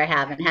 instance where I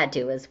haven't had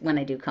to is when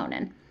I do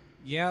Conan.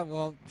 Yeah.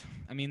 Well,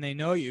 I mean, they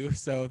know you,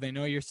 so they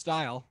know your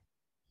style.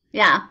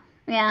 Yeah,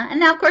 yeah, and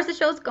now of course the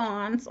show's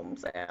gone, so I'm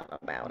sad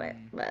about it.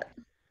 Mm. But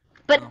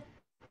Well,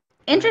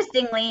 I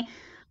interestingly,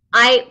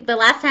 I the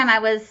last time I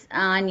was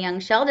on Young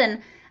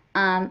Sheldon,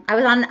 I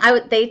was on.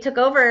 They took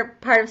over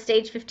part of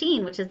stage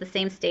 15, which is the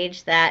same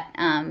stage that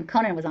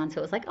Conan was on. So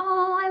it was like,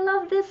 oh, I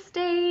love this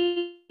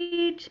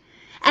stage.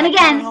 And felt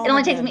kind of again, it home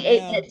only takes again. me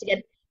eight Yeah. minutes to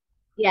get.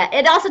 Yeah,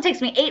 it also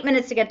takes me 8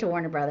 minutes to get to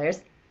Warner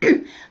Brothers.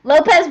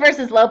 Lopez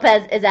versus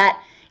Lopez is at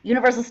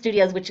Universal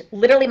Studios, which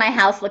literally my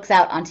house looks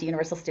out onto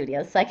Universal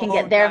Studios, so I can Oh,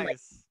 get there in like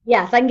nice.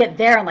 yeah, so I can get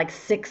there in like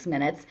 6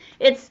 minutes.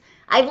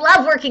 I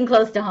love working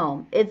close to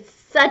home. It's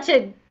such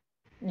a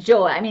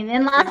joy. I mean,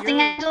 in So Los you're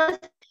Angeles,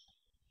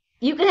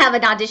 you can have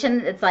an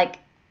audition that's like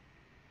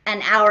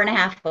an hour and a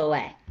half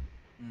away.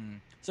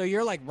 so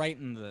you're like right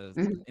in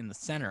Mhm. the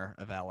center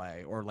of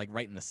LA, or like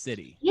right in the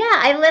city. Yeah,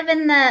 I live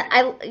in the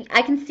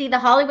I can see the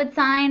Hollywood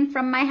sign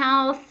from my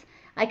house.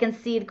 I can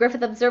see the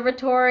Griffith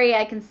Observatory.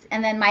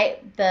 And then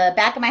the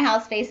back of my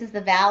house faces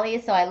the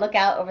valley, so I look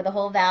out over the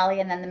whole valley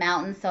and then the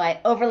mountains, so I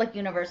overlook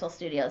Universal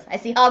Studios. I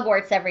see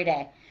Hogwarts every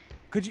day.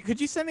 Could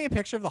you send me a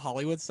picture of the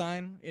Hollywood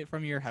sign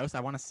from your house? I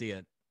want to see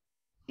it.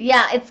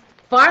 Yeah, it's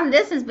far in the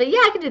distance, but yeah,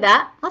 I can do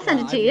that. I'll Yeah, send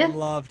it to I'd you.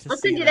 love to I'll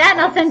see send you that. that, and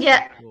That'd I'll be send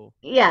you. so cool.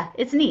 Yeah,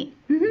 it's neat.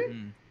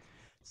 Hmm.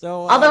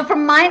 So, Although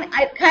from mine,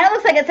 it kind of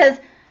looks like it says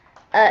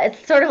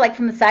it's sort of like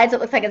from the sides. It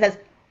looks like it says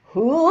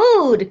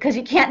 "hood" because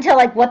you can't tell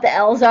like what the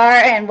L's are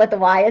and what the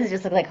Y is. It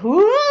just looks like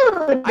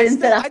 "hood"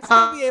 instead of I'd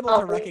still be able to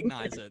Hollywood.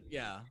 recognize it.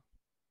 Yeah.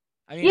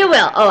 I mean, You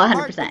will. Oh,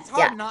 it's 100%.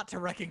 hard Yeah. not to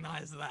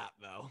recognize that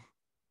though.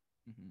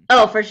 Hmm.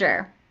 Oh, for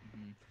sure.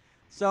 Hmm.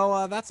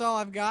 So that's all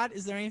I've got.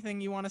 Is there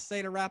anything you want to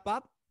say to wrap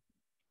up?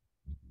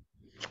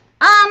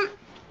 Um,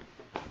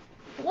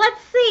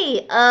 let's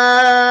see.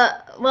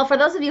 Well, for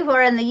those of you who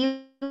are in the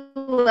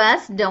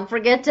U.S., don't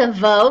forget to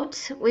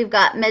vote. We've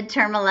got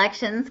midterm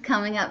elections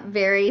coming up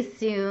very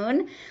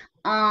soon.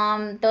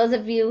 Those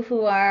of you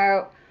who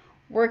are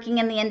working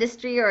in the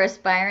industry or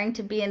aspiring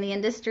to be in the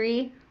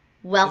industry,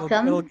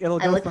 welcome.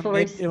 I look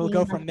forward to It'll seeing go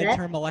you from on set.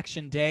 midterm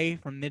election day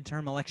from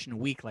midterm election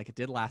week like it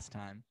did last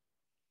time.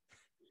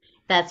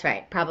 That's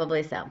right,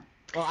 probably so.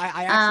 Well,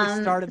 I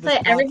actually started So this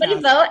everybody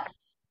podcast. vote.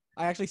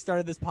 I actually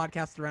started this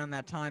podcast around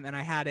that time, and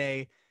I had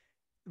a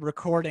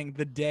recording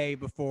the day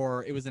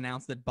before it was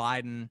announced that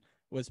Biden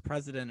was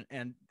president,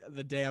 and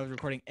the day I was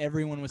recording,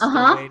 everyone was Uh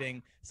still huh.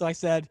 waiting. So I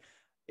said,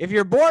 if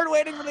you're bored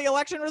waiting for the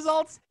election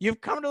results,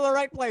 you've come to the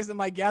right place. And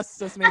my guest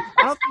says to me,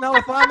 I don't know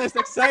if I'm as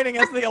exciting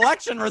as the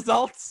election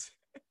results.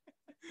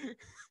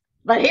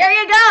 But here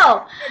you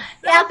go.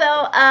 Yeah.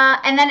 So,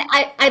 Exactly. and then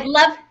I'd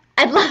love,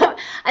 I'd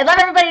love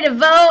everybody to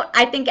vote.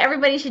 I think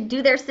everybody should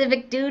do their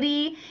civic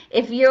duty.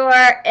 If you're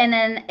in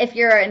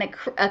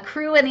a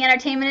crew in the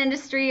entertainment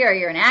industry or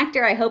you're an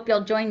actor, I hope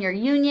you'll join your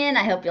union.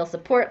 I hope you'll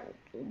support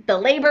the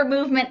labor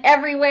movement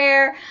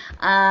everywhere.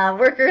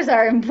 Workers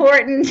are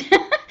important.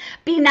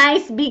 Be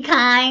nice. Be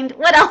kind.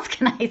 What else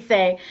can I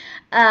say?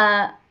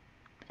 Uh,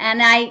 and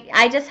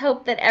I just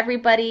hope that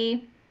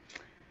everybody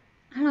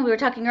I don't know. We were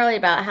talking earlier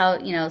about how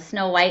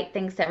Snow White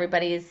thinks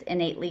everybody's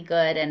innately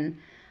good, and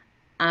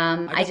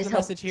I I guess the just hope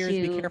message here is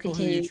be to careful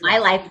who you continue my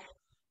trust. life.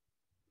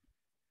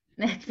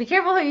 Be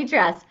careful who you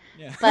trust,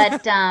 Yeah.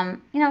 but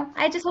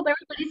I just hope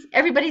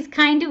everybody's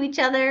kind to each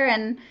other,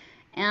 and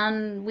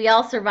we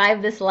all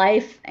survive this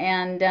life.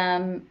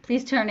 And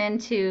please turn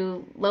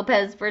into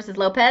Lopez versus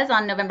Lopez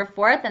on November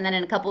 4th, and then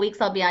in a couple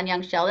weeks I'll be on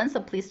Young Sheldon. So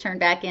please turn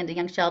back into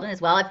Young Sheldon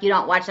as well. If you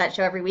don't watch that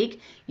show every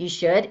week, you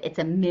should. It's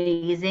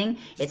amazing.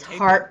 Just It's tape it.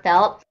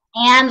 heartfelt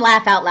and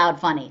laugh out loud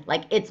funny.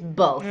 Like it's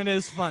both. It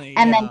is funny.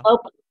 And then Yeah.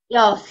 Lopez,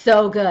 oh,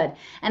 so good.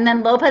 And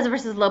then Lopez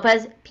versus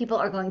Lopez, people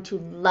are going to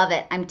love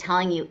it. I'm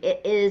telling you,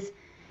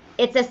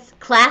 it's a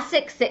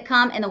classic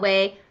sitcom in the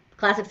way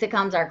classic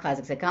sitcoms are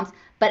classic sitcoms,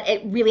 but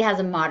it really has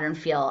a modern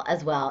feel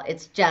as well.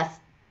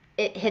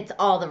 It hits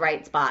all the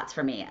right spots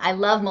for me. I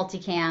love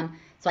multicam,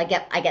 so I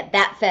get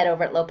that fed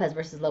over at Lopez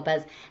versus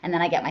Lopez, and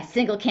then I get my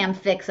single cam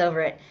fix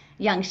over at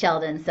Young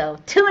Sheldon. So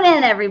tune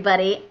in,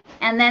 everybody,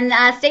 and then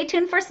stay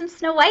tuned for some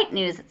Snow White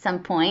news at some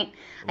point.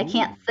 I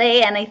can't Ooh.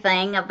 say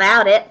anything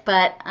about it,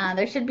 but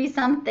there should be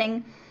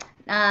something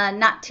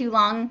not too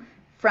long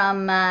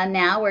from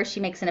now where she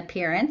makes an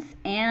appearance,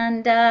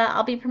 and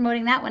I'll be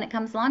promoting that when it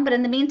comes along. But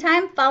in the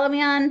meantime, follow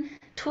me on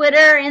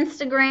Twitter,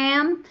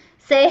 Instagram,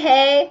 say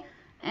hey,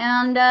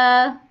 and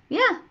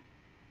yeah,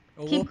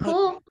 Well, keep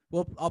cool.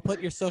 I'll put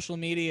your social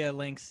media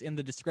links in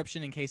the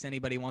description in case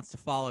anybody wants to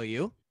follow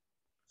you.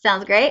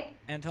 Sounds great.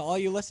 And to all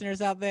you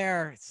listeners out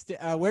there,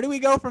 where do we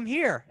go from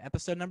here?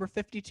 Episode number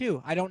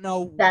 52. I don't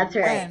know That's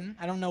right. when.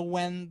 I don't know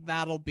when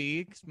that'll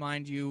be. 'Cause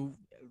mind you,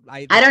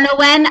 I don't know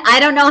when, I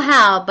don't know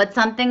how, but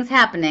something's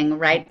happening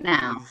right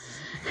now.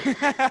 please.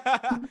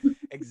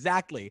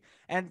 Exactly.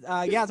 And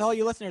yeah, to all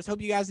you listeners,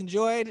 hope you guys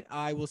enjoyed.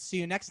 I will see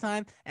you next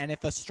time. And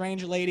if a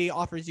strange lady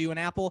offers you an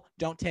apple,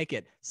 don't take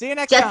it. See you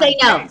next Just say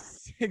time. no.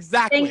 Peace. Thanks,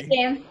 Exactly.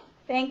 James.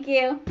 Thank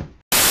you.